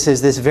out of this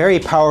is this very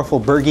powerful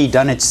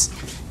Bürgi-Dunitz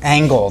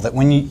angle that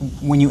when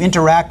you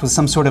interact with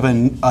some sort of a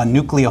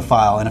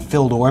nucleophile in a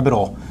filled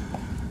orbital,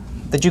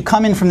 that you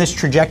come in from this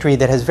trajectory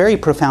that has very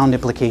profound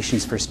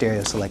implications for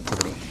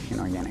stereoselectivity in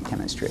organic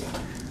chemistry.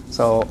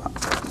 So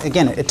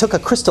again, it took a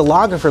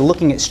crystallographer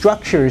looking at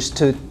structures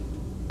to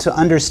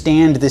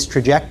understand this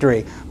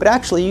trajectory. But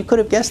actually, you could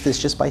have guessed this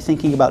just by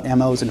thinking about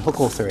MOs and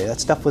Huckel theory. That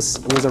stuff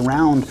was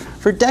around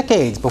for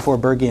decades before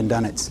Bürgi and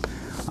Dunitz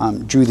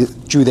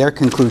drew their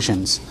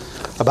conclusions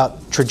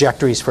about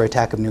trajectories for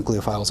attack of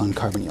nucleophiles on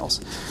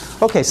carbonyls.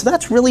 Okay, so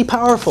that's really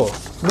powerful.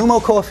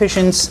 LUMO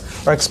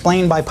coefficients are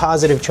explained by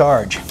positive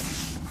charge.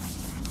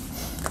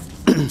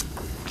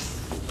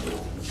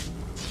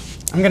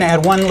 I'm going to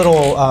add one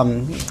little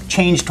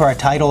change to our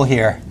title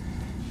here.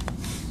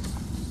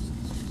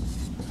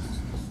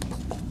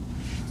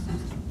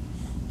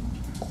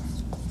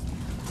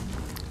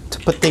 To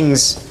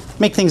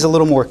make things a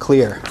little more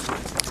clear.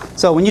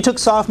 So when you took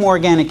sophomore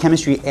organic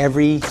chemistry,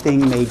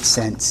 everything made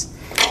sense.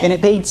 And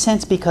it made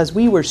sense because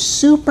we were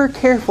super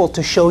careful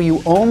to show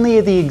you only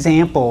the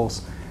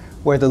examples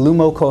where the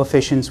LUMO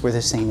coefficients were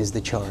the same as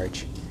the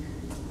charge.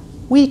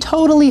 We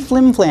totally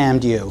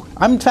flim-flammed you.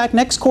 In fact,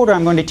 next quarter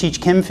I'm going to teach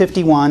Chem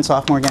 51,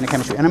 sophomore organic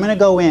chemistry, and I'm going to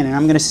go in and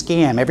I'm going to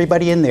scam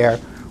everybody in there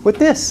with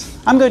this.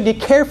 I'm going to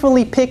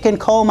carefully pick and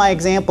cull my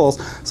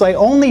examples, so I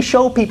only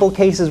show people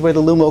cases where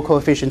the LUMO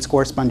coefficients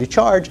correspond to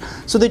charge,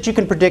 so that you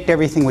can predict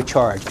everything with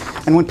charge.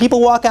 And when people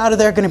walk out of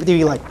there, they're going to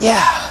be like,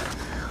 yeah,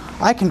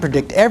 I can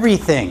predict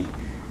everything.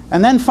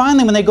 And then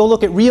finally, when they go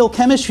look at real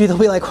chemistry, they'll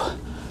be like,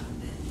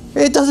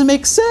 it doesn't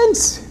make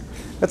sense.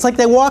 It's like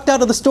they walked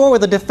out of the store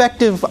with a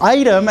defective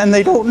item and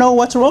they don't know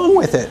what's wrong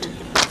with it.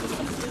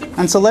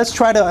 And so let's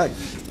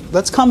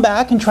come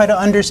back and try to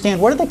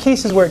understand what are the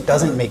cases where it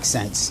doesn't make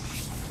sense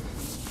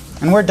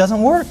and where it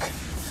doesn't work.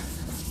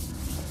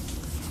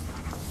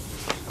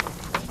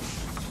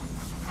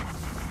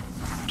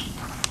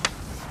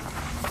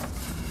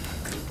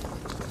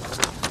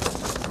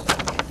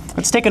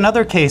 Let's take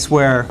another case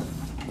where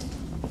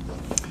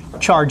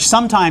charge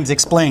sometimes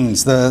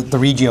explains the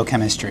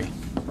regiochemistry.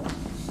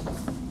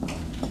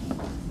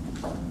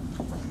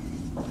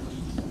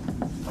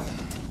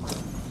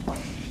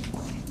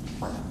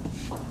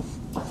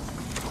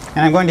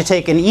 And I'm going to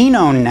take an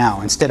enone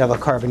now instead of a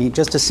carbonyl,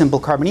 just a simple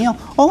carbonyl.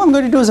 All I'm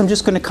going to do is I'm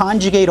just going to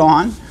conjugate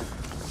on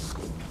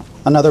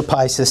another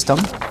pi system.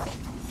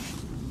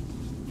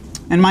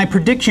 And my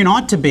prediction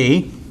ought to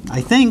be,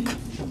 I think,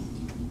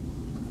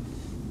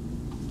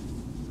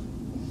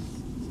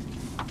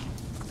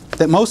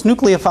 that most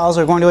nucleophiles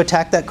are going to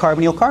attack that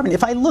carbonyl carbon.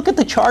 If I look at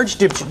the charge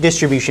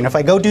distribution, if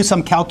I go do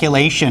some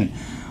calculation,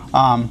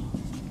 an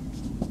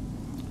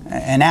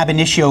ab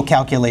initio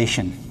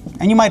calculation,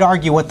 and you might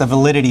argue what the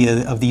validity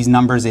of these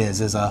numbers is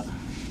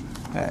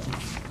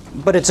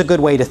but it's a good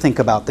way to think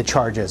about the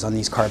charges on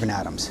these carbon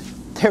atoms.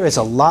 There is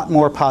a lot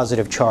more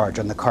positive charge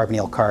on the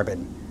carbonyl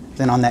carbon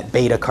than on that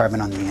beta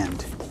carbon on the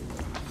end.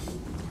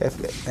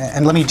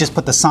 And let me just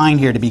put the sign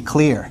here to be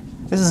clear.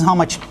 This is how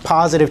much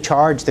positive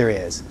charge there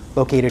is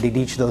located at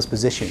each of those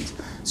positions.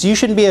 So you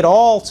shouldn't be at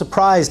all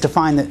surprised to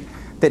find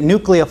that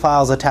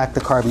nucleophiles attack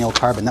the carbonyl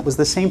carbon. That was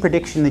the same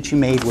prediction that you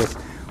made with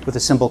a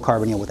simple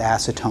carbonyl with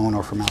acetone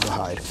or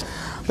formaldehyde.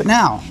 But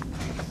now,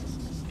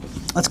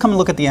 let's come and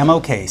look at the MO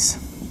case.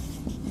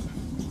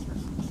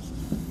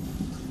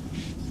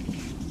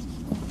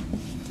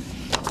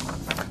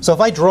 So if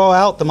I draw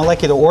out the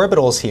molecular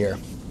orbitals here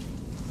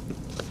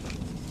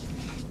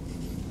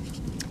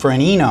for an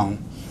enone,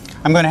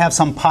 I'm going to have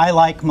some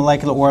pi-like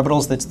molecular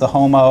orbitals. That's the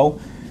HOMO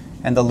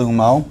and the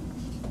LUMO.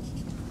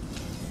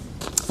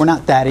 We're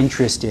not that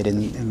interested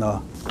in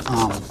the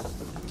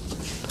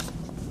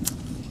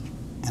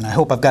and I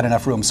hope I've got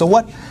enough room. So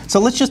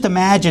let's just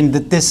imagine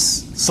that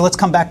so let's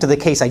come back to the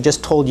case I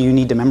just told you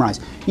need to memorize.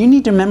 You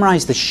need to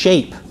memorize the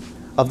shape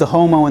of the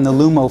HOMO and the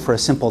LUMO for a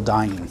simple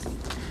diene.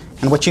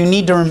 And what you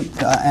need to,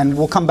 and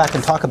we'll come back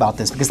and talk about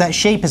this, because that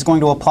shape is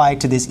going to apply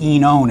to this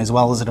enone as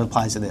well as it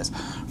applies to this.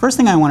 First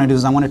thing I want to do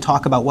is I want to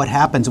talk about what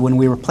happens when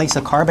we replace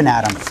a carbon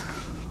atom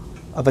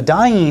of a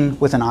diene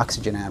with an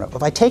oxygen atom.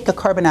 If I take a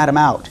carbon atom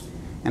out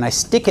and I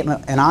stick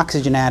an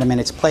oxygen atom in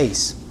its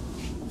place,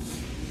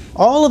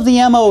 all of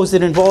the MOs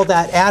that involve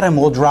that atom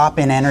will drop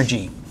in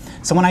energy.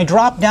 So when I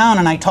drop down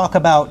and I talk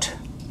about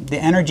the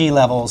energy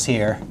levels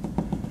here,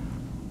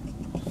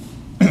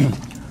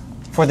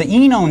 for the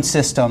enone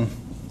system,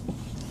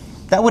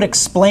 that would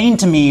explain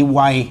to me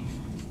why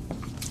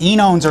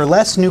enones are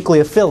less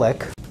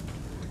nucleophilic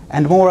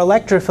and more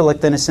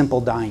electrophilic than a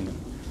simple diene.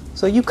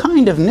 So you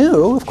kind of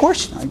knew, of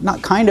course,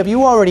 not kind of,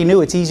 you already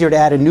knew it's easier to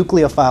add a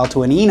nucleophile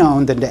to an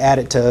enone than to add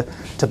it to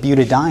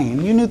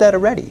butadiene. You knew that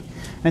already.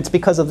 And it's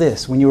because of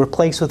this. When you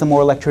replace with a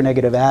more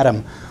electronegative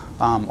atom,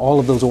 all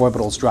of those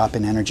orbitals drop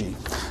in energy.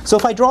 So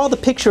if I draw the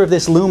picture of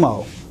this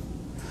LUMO,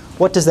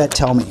 what does that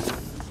tell me?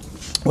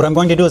 What I'm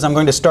going to do is I'm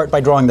going to start by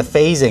drawing the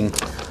phasing,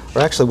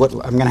 or actually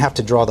I'm going to have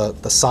to draw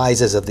the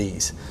sizes of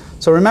these.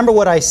 So remember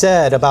what I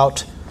said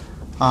about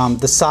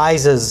the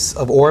sizes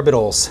of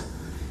orbitals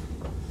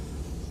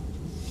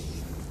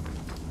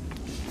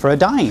for a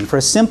diene. For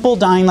a simple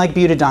diene like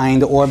butadiene,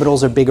 the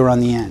orbitals are bigger on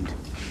the end.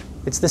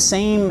 It's the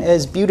same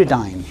as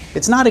butadiene.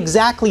 It's not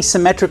exactly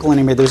symmetrical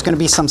anymore. There's going to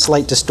be some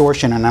slight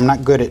distortion, and I'm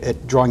not good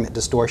at drawing that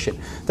distortion.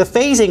 The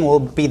phasing will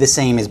be the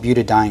same as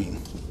butadiene.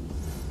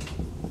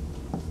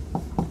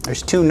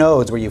 There's two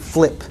nodes where you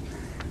flip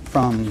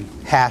from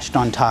hashed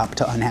on top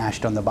to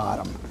unhashed on the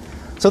bottom.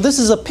 So this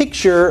is a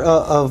picture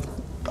of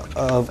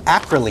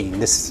acrolein,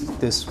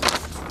 this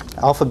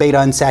alpha beta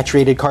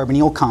unsaturated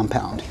carbonyl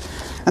compound.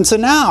 And so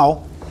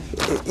now,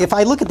 if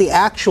I look at the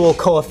actual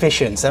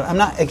coefficients, I'm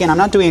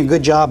not doing a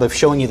good job of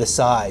showing you the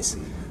size,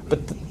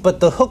 but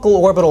the Huckel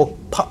orbital,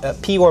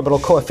 p orbital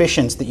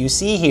coefficients that you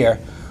see here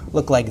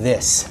look like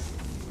this.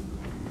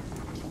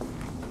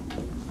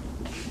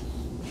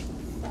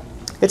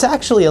 It's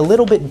actually a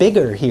little bit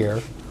bigger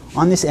here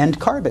on this end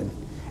carbon.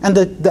 And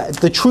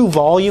the true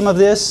volume of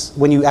this,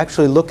 when you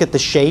actually look at the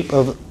shape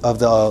of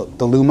the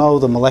LUMO,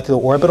 the molecular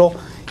orbital,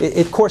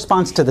 it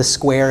corresponds to the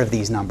square of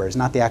these numbers,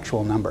 not the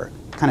actual number.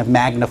 kind of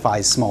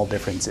magnifies small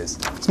differences.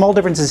 Small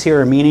differences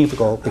here are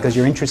meaningful because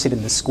you're interested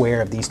in the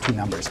square of these two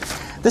numbers.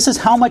 This is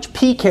how much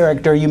p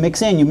character you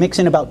mix in. You mix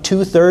in about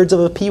 2/3 of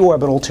a p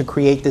orbital to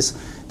create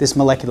this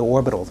molecular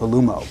orbital, the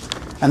LUMO.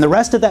 And the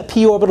rest of that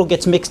p orbital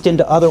gets mixed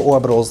into other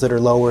orbitals that are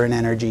lower in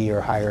energy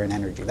or higher in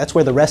energy. That's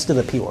where the rest of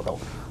the p orbital.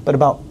 But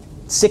about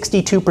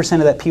 62%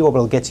 of that p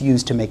orbital gets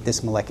used to make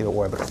this molecular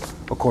orbital,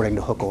 according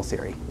to Huckel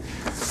theory.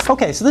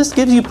 Okay, so this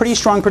gives you pretty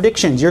strong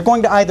predictions. You're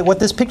going to either, what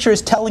this picture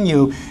is telling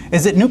you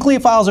is that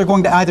nucleophiles are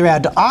going to either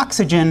add to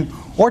oxygen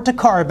or to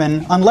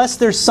carbon unless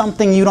there's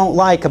something you don't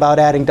like about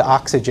adding to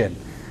oxygen.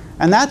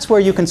 And that's where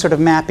you can sort of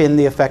map in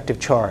the effective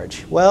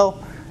charge. Well,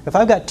 if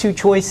I've got two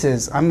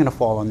choices, I'm going to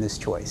fall on this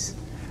choice,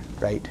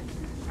 right?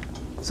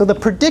 So the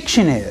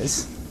prediction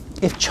is,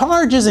 if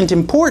charge isn't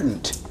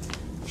important,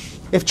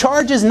 if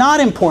charge is not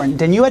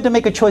important and you had to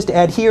make a choice to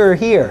add here or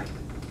here,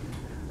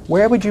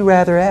 where would you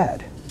rather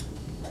add?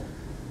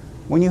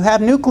 When you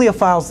have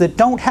nucleophiles that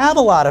don't have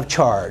a lot of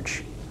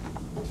charge,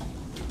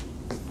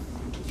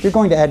 you're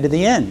going to add to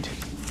the end.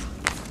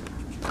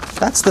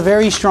 That's the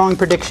very strong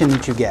prediction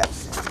that you get.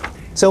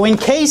 So in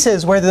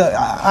cases where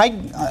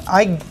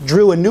I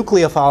drew a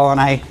nucleophile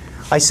and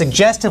I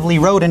suggestively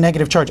wrote a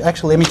negative charge.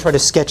 Actually, let me try to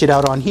sketch it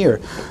out on here.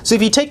 So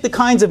if you take the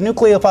kinds of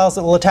nucleophiles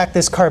that will attack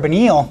this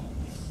carbonyl,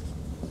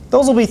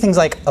 those will be things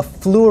like a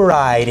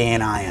fluoride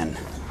anion,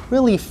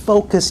 really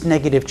focused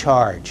negative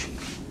charge.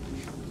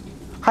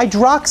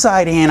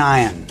 Hydroxide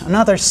anion,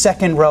 another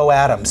second row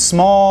atom,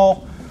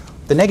 small.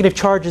 The negative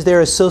charge is there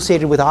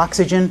associated with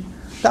oxygen.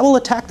 That will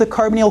attack the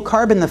carbonyl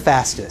carbon the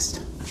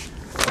fastest.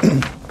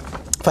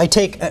 If I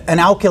take an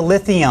alkyl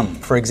lithium,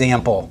 for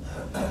example,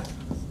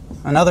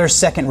 another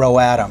second row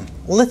atom.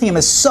 Lithium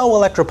is so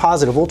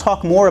electropositive. We'll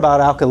talk more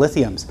about alkyl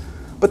lithiums.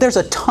 But there's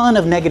a ton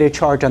of negative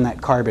charge on that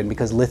carbon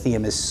because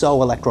lithium is so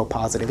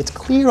electropositive. It's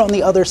clear on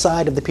the other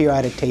side of the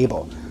periodic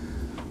table.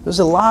 There's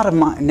a lot of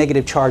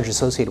negative charge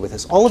associated with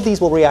this. All of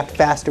these will react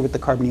faster with the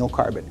carbonyl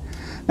carbon.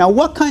 Now,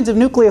 what kinds of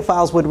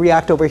nucleophiles would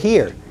react over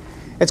here?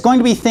 It's going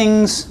to be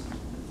things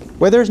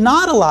where there's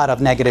not a lot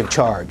of negative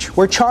charge,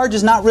 where charge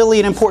is not really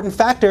an important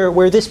factor,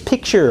 where this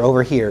picture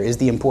over here is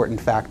the important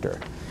factor.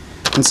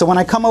 And so when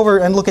I come over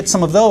and look at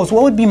some of those,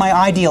 what would be my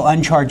ideal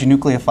uncharged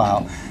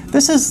nucleophile?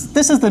 This is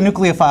the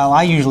nucleophile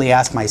I usually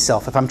ask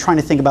myself if I'm trying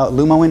to think about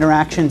LUMO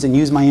interactions and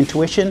use my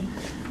intuition.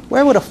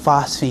 Where would a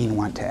phosphine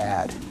want to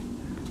add?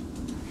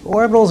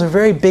 Orbitals are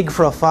very big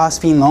for a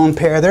phosphine lone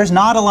pair. There's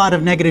not a lot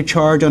of negative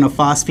charge on a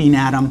phosphine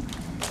atom.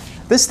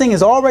 This thing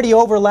is already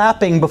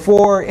overlapping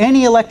before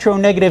any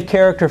electronegative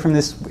character from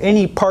this,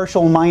 any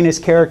partial minus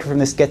character from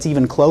this gets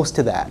even close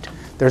to that.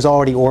 There's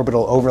already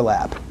orbital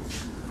overlap.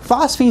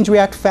 Phosphines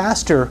react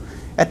faster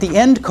at the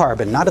end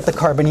carbon, not at the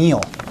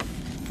carbonyl.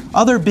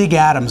 Other big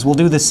atoms will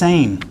do the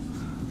same.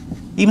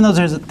 Even though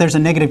there's a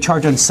negative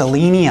charge on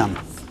selenium,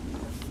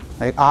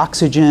 like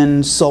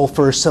oxygen,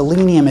 sulfur,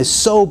 selenium is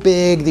so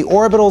big, the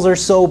orbitals are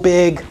so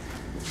big,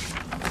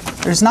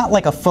 there's not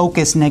like a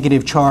focused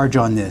negative charge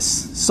on this.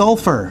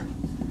 Sulfur.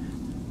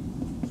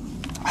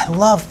 I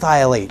love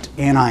thiolate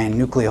anion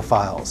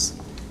nucleophiles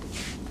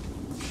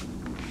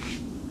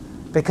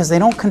because they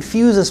don't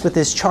confuse us with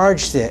this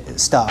charge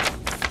stuff.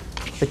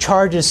 The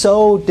charge is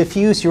so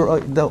diffuse,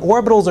 the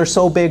orbitals are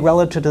so big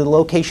relative to the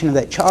location of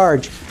that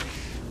charge.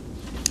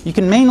 You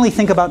can mainly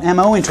think about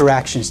MO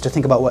interactions to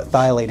think about what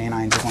thiolate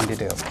anions are going to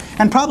do.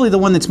 And probably the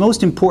one that's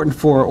most important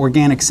for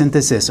organic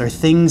synthesis are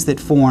things that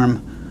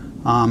form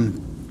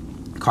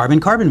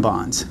carbon-carbon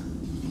bonds.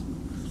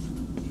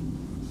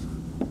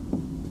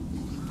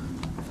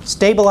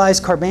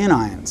 Stabilized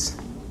carbanions.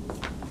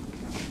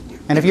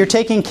 And if you're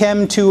taking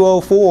Chem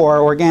 204,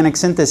 organic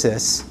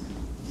synthesis,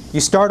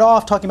 you start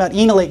off talking about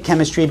enolate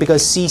chemistry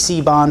because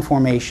CC bond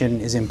formation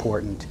is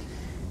important.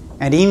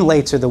 And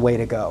enolates are the way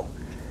to go.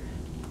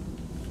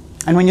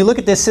 And when you look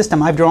at this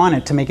system, I've drawn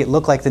it to make it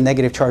look like the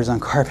negative charge on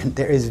carbon.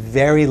 There is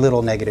very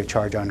little negative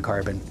charge on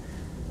carbon.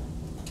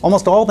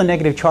 Almost all the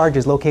negative charge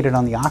is located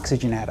on the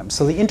oxygen atom.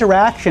 So the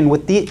interaction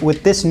with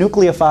this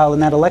nucleophile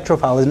and that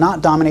electrophile is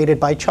not dominated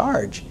by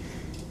charge.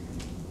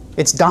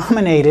 It's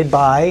dominated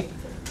by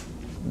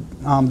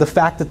the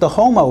fact that the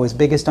HOMO is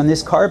biggest on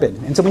this carbon.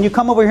 And so when you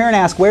come over here and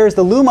ask, where is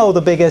the LUMO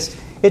the biggest,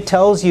 it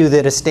tells you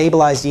that a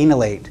stabilized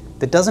enolate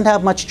that doesn't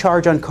have much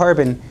charge on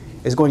carbon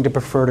is going to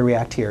prefer to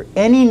react here.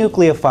 Any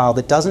nucleophile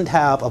that doesn't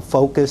have a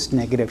focused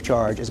negative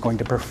charge is going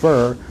to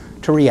prefer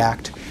to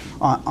react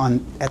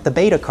at the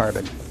beta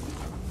carbon.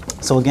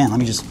 So again, let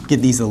me just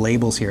give these the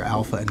labels here,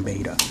 alpha and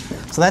beta.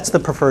 So that's the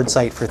preferred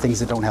site for things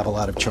that don't have a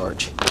lot of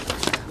charge.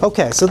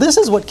 Okay, so this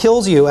is what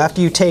kills you after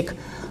you take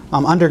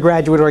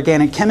undergraduate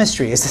organic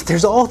chemistry, is that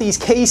there's all these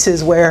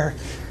cases where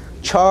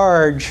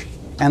charge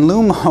and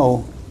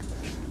LUMO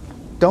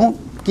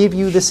don't give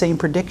you the same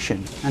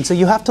prediction. And so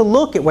you have to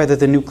look at whether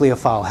the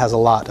nucleophile has a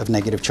lot of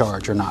negative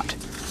charge or not.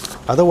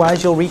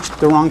 Otherwise, you'll reach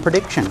the wrong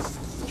prediction.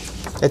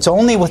 It's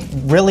only with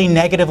really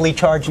negatively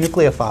charged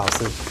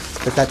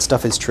nucleophiles that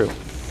stuff is true.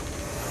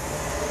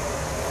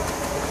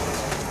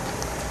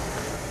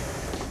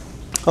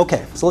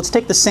 Okay, so let's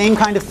take the same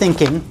kind of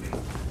thinking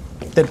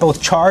that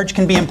both charge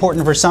can be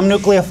important for some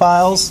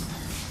nucleophiles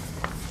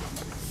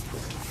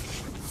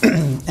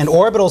and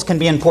orbitals can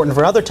be important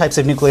for other types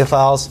of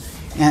nucleophiles,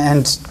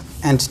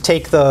 and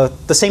take the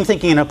same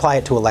thinking and apply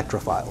it to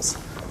electrophiles.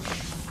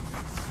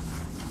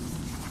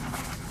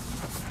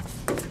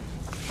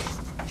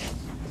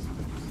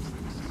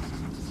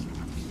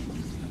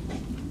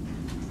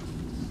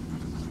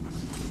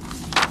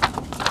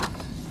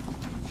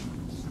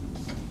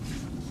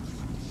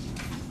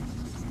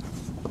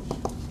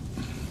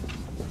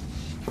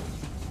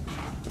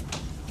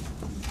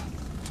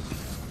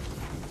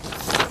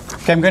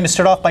 Okay, I'm going to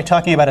start off by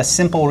talking about a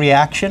simple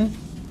reaction,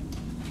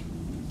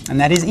 and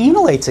that is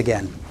enolates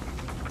again.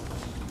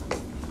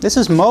 This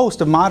is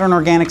most of modern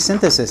organic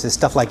synthesis, is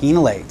stuff like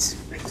enolates.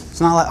 It's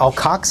not like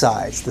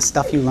alkoxides, the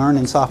stuff you learn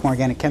in sophomore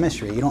organic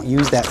chemistry. You don't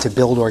use that to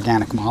build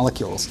organic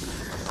molecules.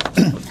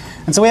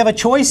 And so we have a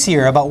choice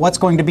here about what's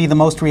going to be the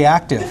most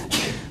reactive.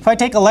 If I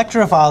take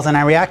electrophiles and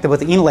I react it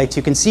with enolates,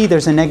 you can see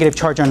there's a negative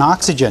charge on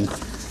oxygen.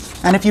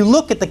 And if you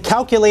look at the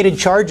calculated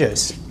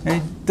charges,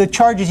 the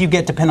charges you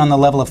get depend on the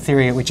level of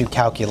theory at which you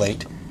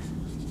calculate.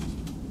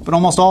 But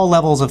almost all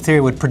levels of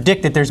theory would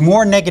predict that there's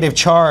more negative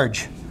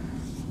charge.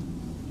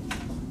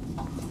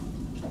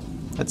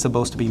 That's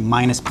supposed to be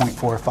minus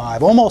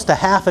 0.45. Almost a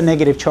half a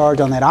negative charge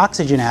on that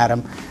oxygen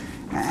atom,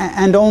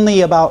 and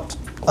only about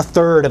a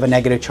third of a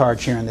negative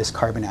charge here in this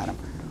carbon atom.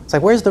 It's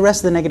like, where's the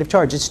rest of the negative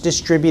charge? It's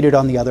distributed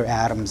on the other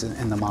atoms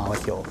in the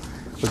molecule,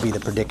 would be the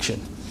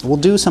prediction. We'll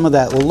do some of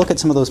that. We'll look at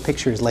some of those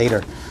pictures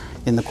later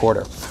in the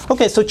quarter.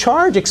 Okay, so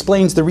charge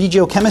explains the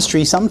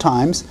regiochemistry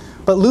sometimes,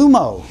 but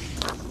LUMO,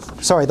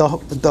 sorry, the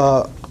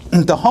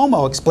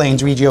HOMO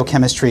explains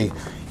regiochemistry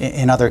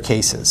in other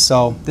cases.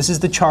 So this is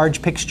the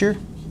charge picture,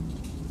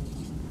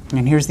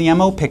 and here's the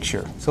MO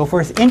picture. So if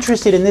we're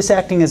interested in this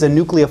acting as a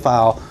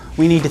nucleophile,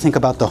 we need to think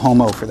about the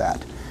HOMO for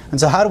that. And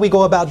so how do we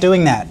go about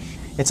doing that?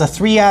 It's a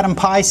 3-atom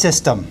pi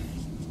system.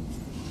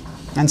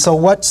 And so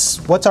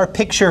what's our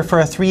picture for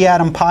a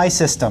 3-atom pi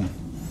system?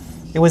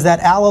 It was that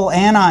allyl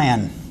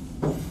anion.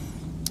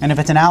 And if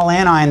it's an allyl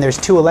anion, there's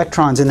 2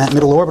 electrons in that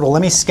middle orbital.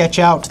 Let me sketch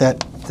out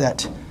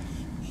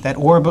the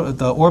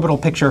orbital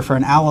picture for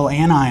an allyl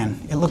anion.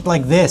 It looked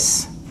like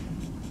this.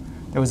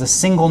 There was a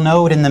single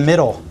node in the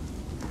middle.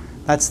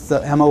 That's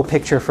the MO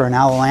picture for an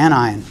allyl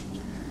anion.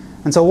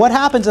 And so what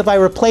happens if I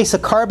replace a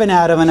carbon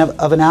atom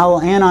of an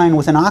allyl anion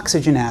with an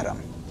oxygen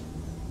atom?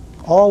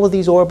 All of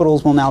these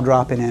orbitals will now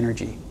drop in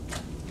energy.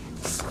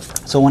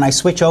 So when I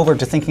switch over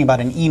to thinking about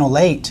an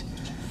enolate,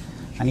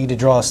 I need to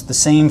draw the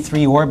same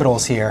 3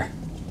 orbitals here,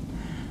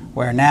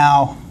 where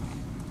now,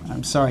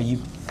 I'm sorry,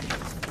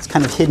 it's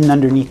kind of hidden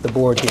underneath the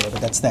board here, but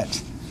that's that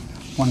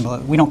one below.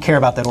 We don't care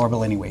about that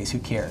orbital anyways, who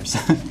cares?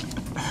 So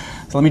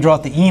let me draw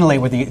out the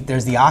enolate where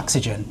there's the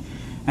oxygen.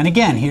 And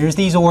again, here's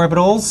these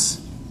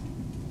orbitals.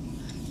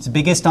 It's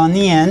biggest on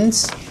the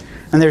ends,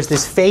 and there's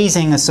this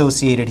phasing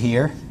associated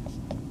here.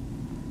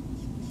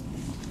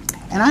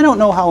 And I don't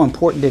know how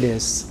important it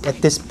is at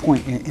this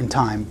point in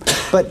time,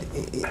 but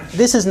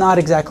this is not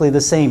exactly the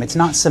same. It's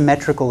not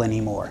symmetrical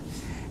anymore.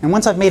 And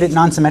once I've made it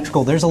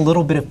non-symmetrical, there's a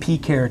little bit of p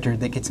character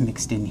that gets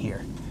mixed in here.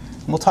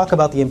 And we'll talk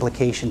about the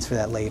implications for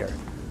that later.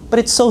 But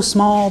it's so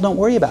small, don't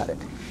worry about it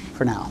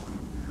for now.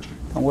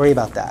 Don't worry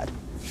about that.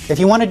 If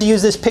you wanted to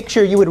use this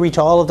picture, you would reach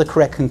all of the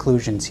correct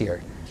conclusions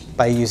here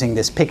by using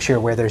this picture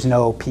where there's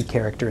no p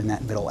character in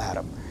that middle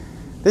atom.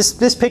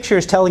 This picture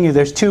is telling you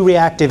there's 2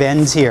 reactive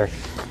ends here.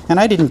 And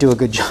I didn't do a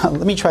good job.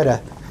 Let me try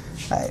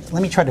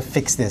to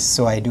fix this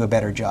so I do a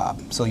better job,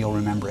 so you'll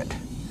remember it.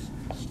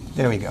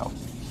 There we go.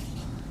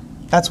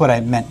 That's what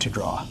I meant to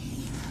draw,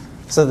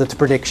 so that the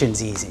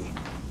prediction's easy.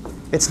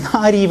 It's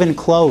not even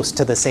close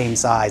to the same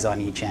size on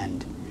each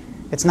end.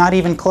 It's not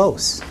even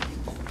close.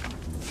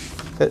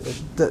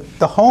 The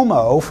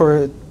HOMO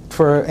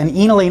for an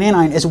enolate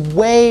anion is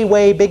way,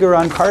 way bigger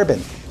on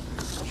carbon.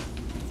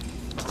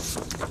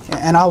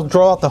 And I'll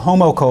draw out the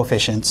HOMO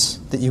coefficients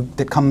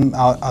that come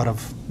out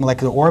of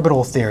molecular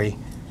orbital theory.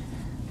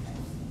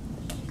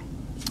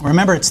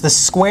 Remember, it's the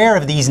square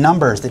of these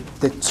numbers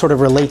that sort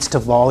of relates to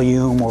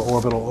volume or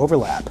orbital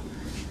overlap.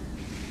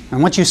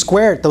 And once you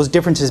square it, those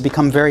differences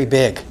become very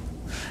big.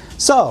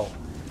 So,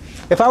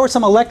 if I were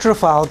some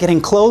electrophile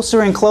getting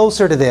closer and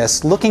closer to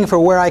this, looking for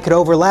where I could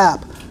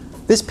overlap,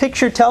 this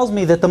picture tells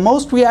me that the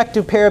most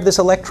reactive pair of this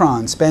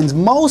electron spends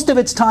most of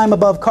its time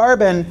above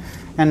carbon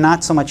and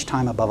not so much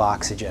time above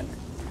oxygen.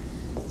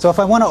 So if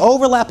I want to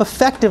overlap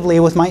effectively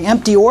with my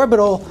empty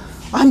orbital,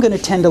 I'm going to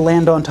tend to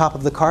land on top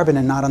of the carbon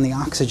and not on the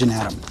oxygen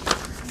atom.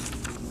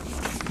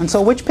 And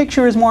so which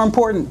picture is more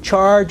important,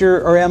 charge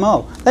or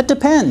MO? That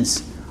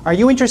depends. Are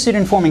you interested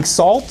in forming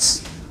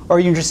salts, or are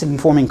you interested in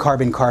forming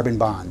carbon-carbon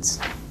bonds?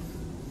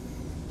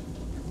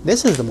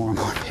 This is the more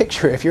important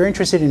picture. If you're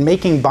interested in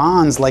making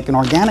bonds like an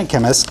organic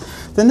chemist,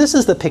 then this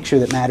is the picture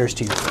that matters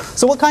to you.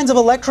 So what kinds of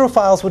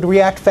electrophiles would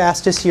react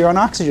fastest here on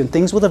oxygen?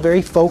 Things with a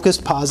very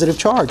focused positive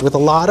charge, with a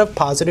lot of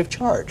positive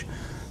charge.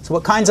 So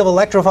what kinds of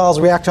electrophiles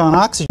react on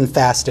oxygen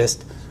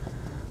fastest?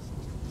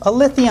 A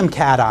lithium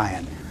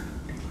cation,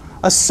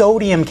 a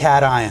sodium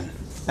cation.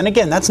 And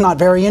again, that's not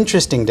very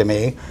interesting to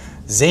me.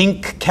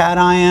 zinc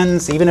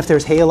cations, even if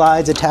there's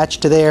halides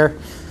attached to there.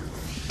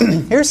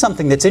 Here's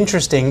something that's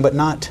interesting, but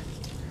not,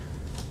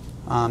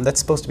 that's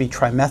supposed to be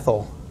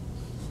trimethyl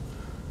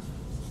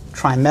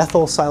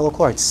silyl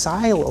chloride,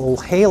 silyl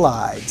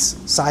halides,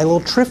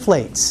 silyl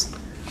triflates.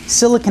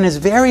 Silicon is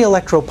very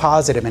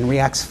electropositive and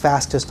reacts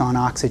fastest on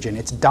oxygen.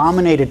 It's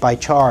dominated by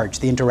charge.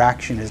 The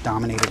interaction is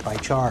dominated by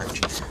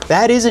charge.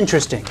 That is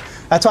interesting.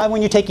 That's why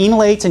when you take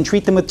enolates and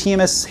treat them with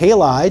TMS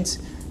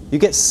halides, you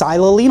get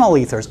silylenol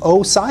ethers,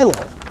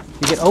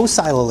 O-silyl. You get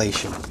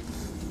O-silylation.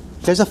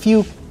 There's a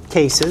few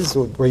cases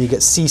where you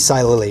get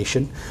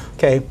C-silylation.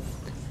 Okay.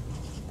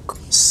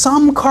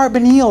 Some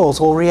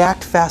carbonyls will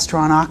react faster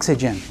on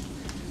oxygen.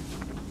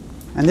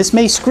 And this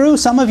may screw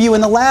some of you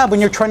in the lab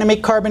when you're trying to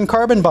make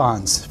carbon-carbon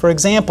bonds. For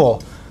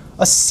example,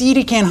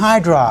 acetic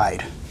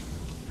anhydride.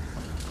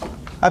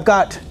 I've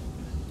got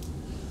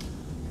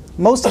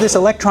most of this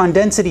electron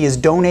density is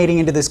donating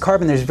into this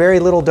carbon. There's very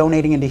little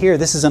donating into here.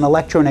 This is an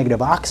electronegative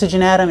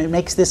oxygen atom. It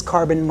makes this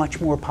carbon much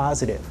more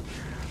positive.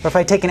 Or if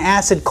I take an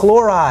acid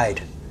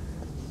chloride,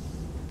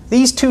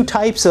 these two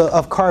types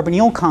of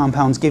carbonyl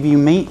compounds give you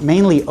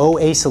mainly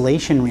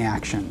O-acylation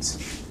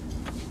reactions.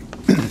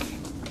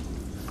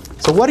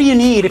 So what do you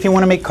need if you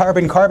want to make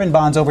carbon-carbon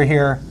bonds over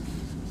here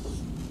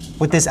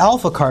with this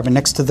alpha carbon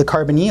next to the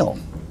carbonyl?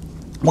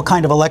 What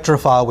kind of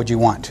electrophile would you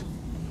want?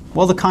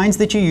 Well, the kinds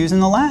that you use in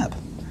the lab.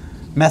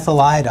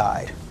 Methyl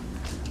iodide.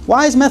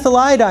 Why is methyl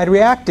iodide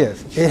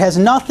reactive? It has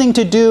nothing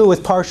to do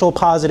with partial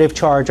positive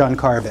charge on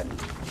carbon.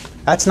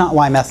 That's not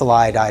why methyl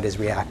iodide is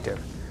reactive.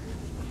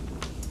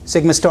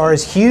 Sigma star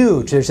is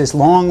huge. There's this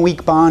long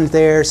weak bond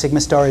there. Sigma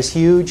star is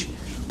huge.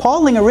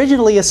 Pauling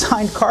originally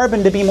assigned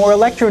carbon to be more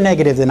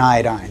electronegative than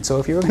iodine. So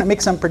if you were going to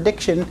make some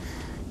prediction,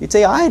 you'd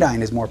say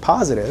iodine is more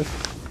positive.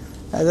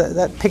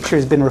 That picture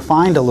has been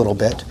refined a little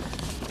bit.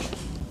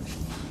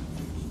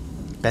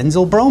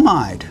 Benzyl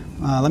bromide.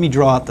 Let me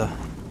draw out the,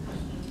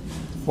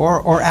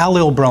 or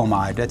allyl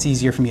bromide. That's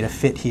easier for me to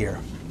fit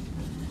here.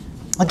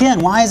 Again,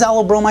 why is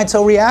allyl bromide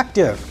so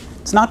reactive?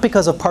 It's not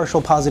because of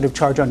partial positive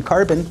charge on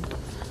carbon.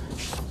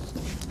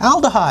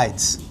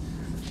 Aldehydes.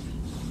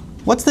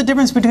 What's the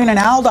difference between an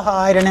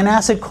aldehyde and an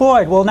acid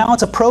chloride? Well, now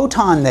it's a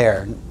proton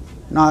there,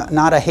 not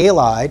a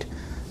halide.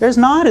 There's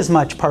not as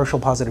much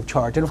partial positive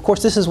charge. And of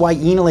course, this is why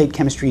enolate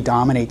chemistry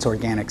dominates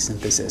organic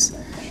synthesis,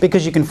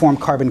 because you can form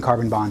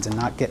carbon-carbon bonds and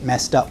not get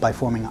messed up by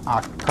forming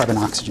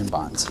carbon-oxygen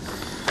bonds.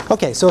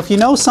 Okay, so if you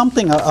know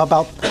something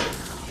about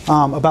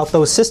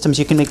those systems,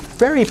 you can make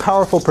very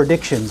powerful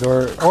predictions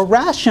or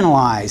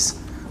rationalize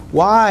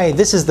why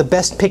this is the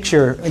best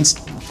picture, and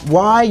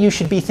why you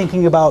should be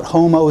thinking about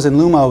HOMOs and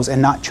LUMOs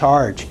and not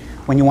charge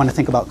when you want to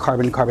think about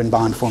carbon-carbon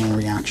bond forming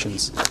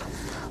reactions.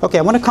 Okay,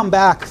 I want to come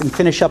back and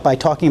finish up by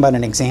talking about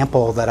an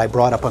example that I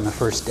brought up on the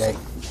first day.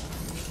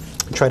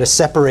 And try to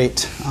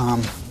separate, now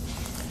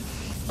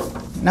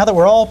that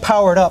we're all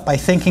powered up by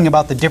thinking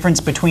about the difference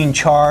between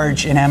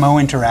charge and MO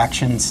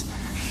interactions,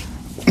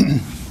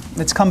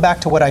 let's come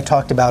back to what I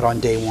talked about on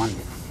day one.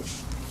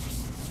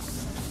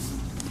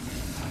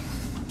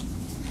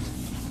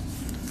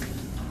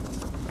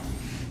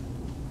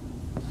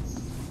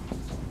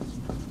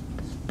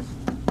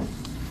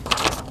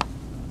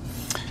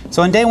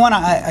 So on day one,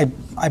 I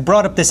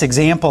brought up this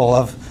example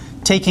of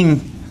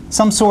taking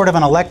some sort of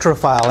an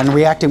electrophile and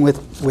reacting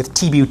with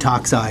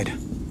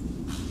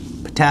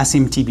T-butoxide,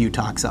 potassium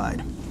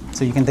T-butoxide.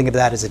 So you can think of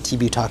that as a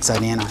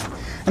T-butoxide anion.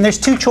 And there's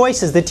two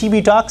choices. The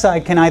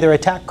T-butoxide can either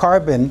attack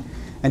carbon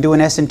and do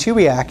an SN2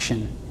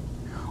 reaction,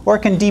 or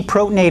it can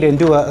deprotonate and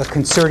do a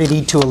concerted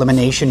E2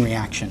 elimination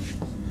reaction.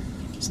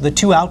 So the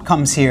two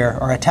outcomes here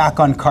are attack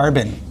on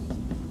carbon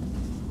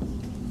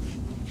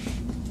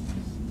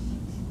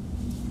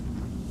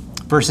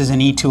versus an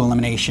E2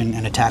 elimination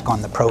and attack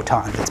on the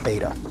proton that's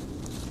beta.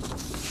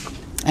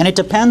 And it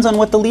depends on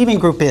what the leaving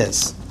group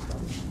is.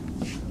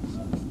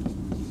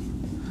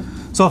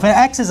 So if an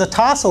X is a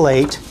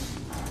tosylate,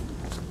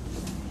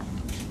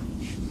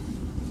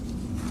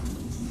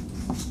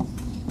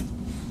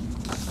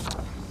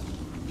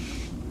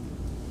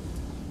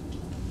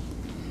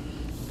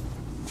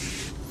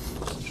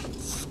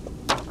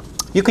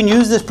 you can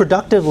use this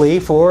productively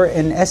for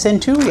an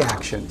SN2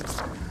 reaction.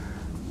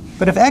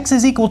 But if X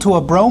is equal to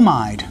a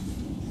bromide,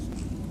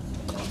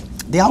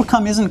 the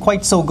outcome isn't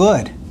quite so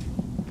good.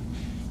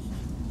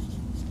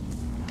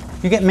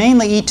 You get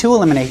mainly E2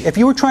 elimination. If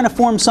you were trying to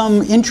form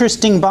some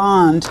interesting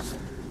bond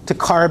to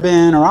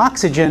carbon or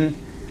oxygen,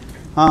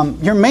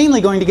 you're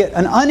mainly going to get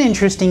an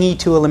uninteresting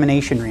E2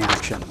 elimination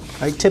reaction.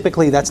 Right?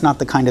 Typically, that's not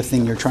the kind of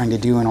thing you're trying to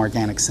do in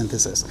organic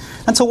synthesis.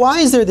 And so why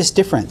is there this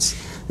difference?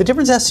 The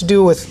difference has to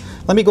do with,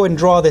 let me go ahead and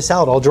draw this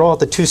out. I'll draw out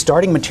the two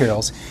starting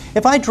materials.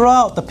 If I draw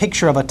out the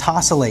picture of a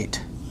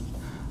tosylate,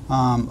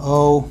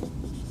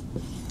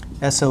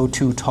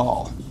 OSO2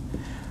 tall,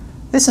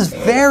 this is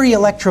very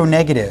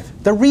electronegative.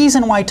 The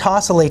reason why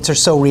tosylates are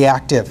so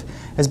reactive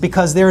is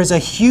because there is a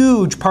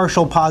huge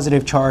partial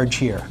positive charge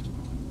here.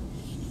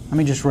 Let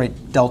me just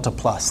write delta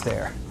plus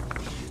there.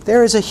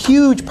 There is a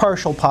huge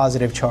partial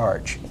positive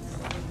charge.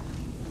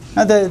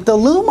 Now the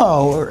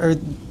LUMO, or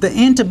the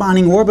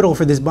antibonding orbital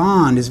for this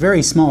bond, is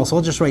very small, so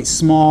I'll just write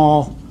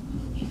small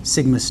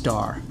sigma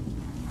star.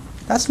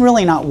 That's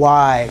really not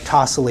why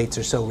tosylates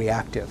are so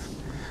reactive.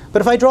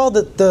 But if I draw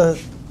the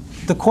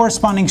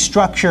corresponding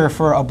structure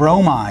for a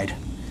bromide,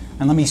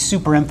 and let me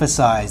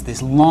superemphasize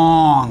this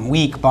long,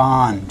 weak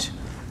bond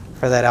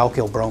for that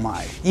alkyl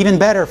bromide. Even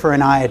better for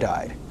an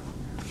iodide.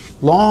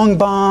 Long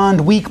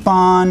bond, weak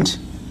bond.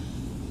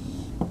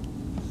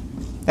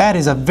 That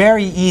is a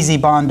very easy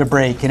bond to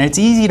break. And it's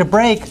easy to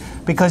break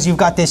because you've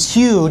got this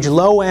huge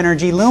low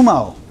energy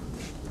LUMO.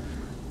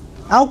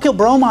 Alkyl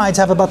bromides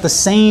have about the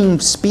same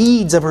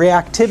speeds of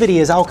reactivity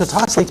as alkyl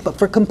tosylates, but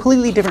for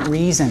completely different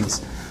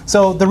reasons.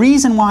 So the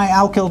reason why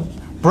alkyl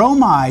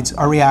bromides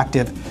are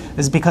reactive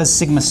is because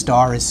sigma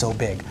star is so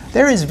big.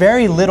 There is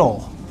very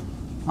little,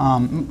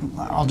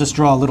 I'll just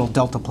draw a little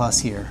delta plus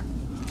here.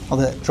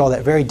 I'll draw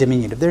that very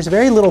diminutive. There's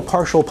very little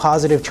partial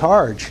positive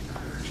charge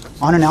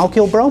on an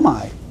alkyl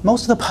bromide.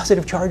 Most of the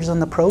positive charge is on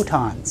the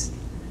protons.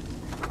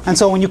 And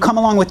so when you come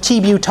along with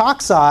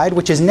T-butoxide,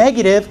 which is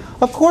negative,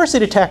 of course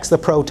it attacks the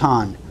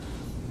proton.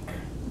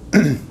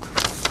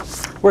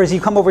 Whereas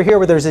you come over here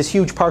where there's this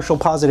huge partial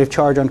positive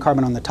charge on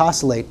carbon on the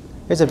tosylate,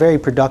 there's a very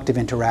productive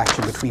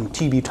interaction between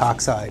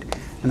T-butoxide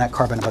and that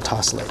carbon of a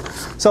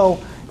tosylate. So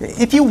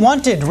if you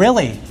wanted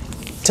really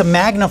to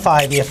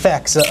magnify the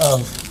effects of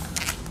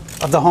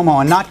the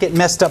HOMO and not get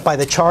messed up by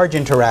the charge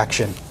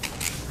interaction,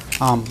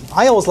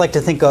 I always like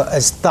to think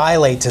as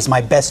phthalates as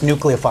my best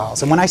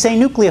nucleophiles. And when I say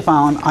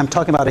nucleophile, I'm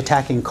talking about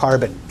attacking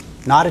carbon,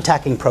 not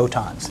attacking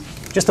protons.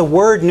 Just the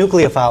word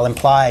nucleophile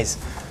implies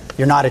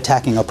you're not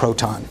attacking a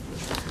proton.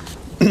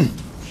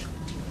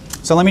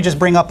 So let me just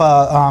bring up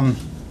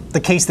the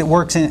case that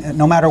works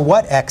no matter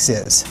what X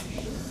is,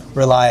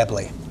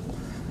 reliably.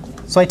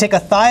 So I take a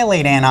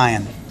phthalate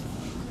anion.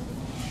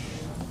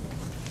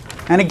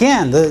 And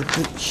again, the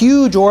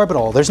huge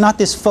orbital, there's not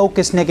this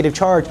focused negative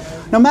charge.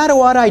 No matter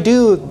what I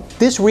do,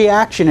 this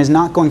reaction is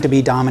not going to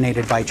be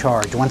dominated by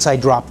charge once I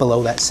drop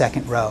below that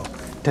second row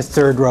to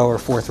third row or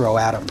fourth row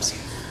atoms.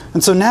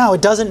 And so now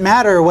it doesn't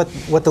matter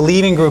what the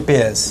leaving group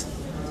is,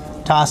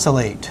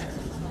 tosylate,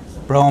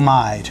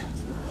 bromide,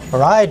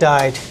 or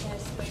iodide,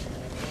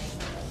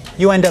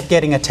 you end up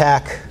getting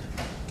attack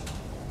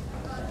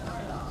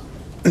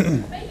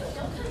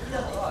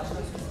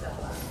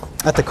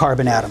at the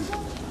carbon atom.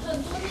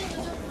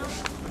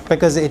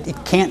 Because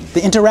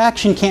the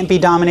interaction can't be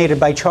dominated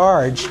by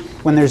charge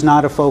when there's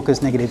not a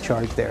focused negative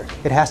charge there.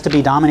 It has to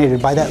be dominated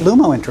by that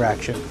LUMO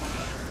interaction.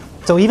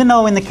 So even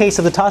though in the case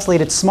of the tosylate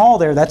it's small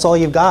there, that's all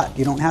you've got.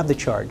 You don't have the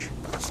charge.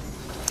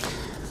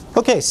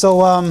 Okay,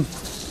 so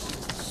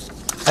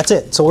that's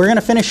it. So we're going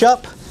to finish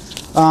up.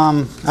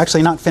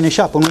 Actually, not finish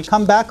up. When we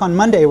come back on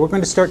Monday, we're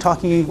going to start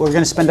talking. We're going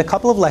to spend a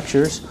couple of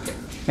lectures,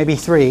 maybe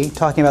 3,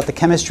 talking about the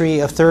chemistry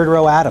of third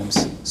row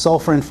atoms,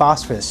 sulfur and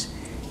phosphorus.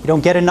 You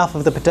don't get enough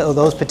of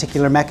those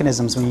particular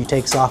mechanisms when you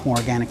take sophomore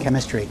organic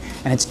chemistry,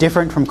 and it's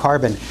different from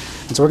carbon.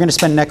 And so we're going to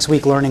spend next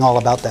week learning all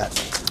about that,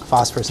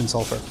 phosphorus and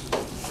sulfur.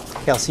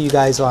 Okay, I'll see you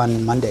guys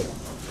on Monday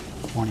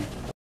morning.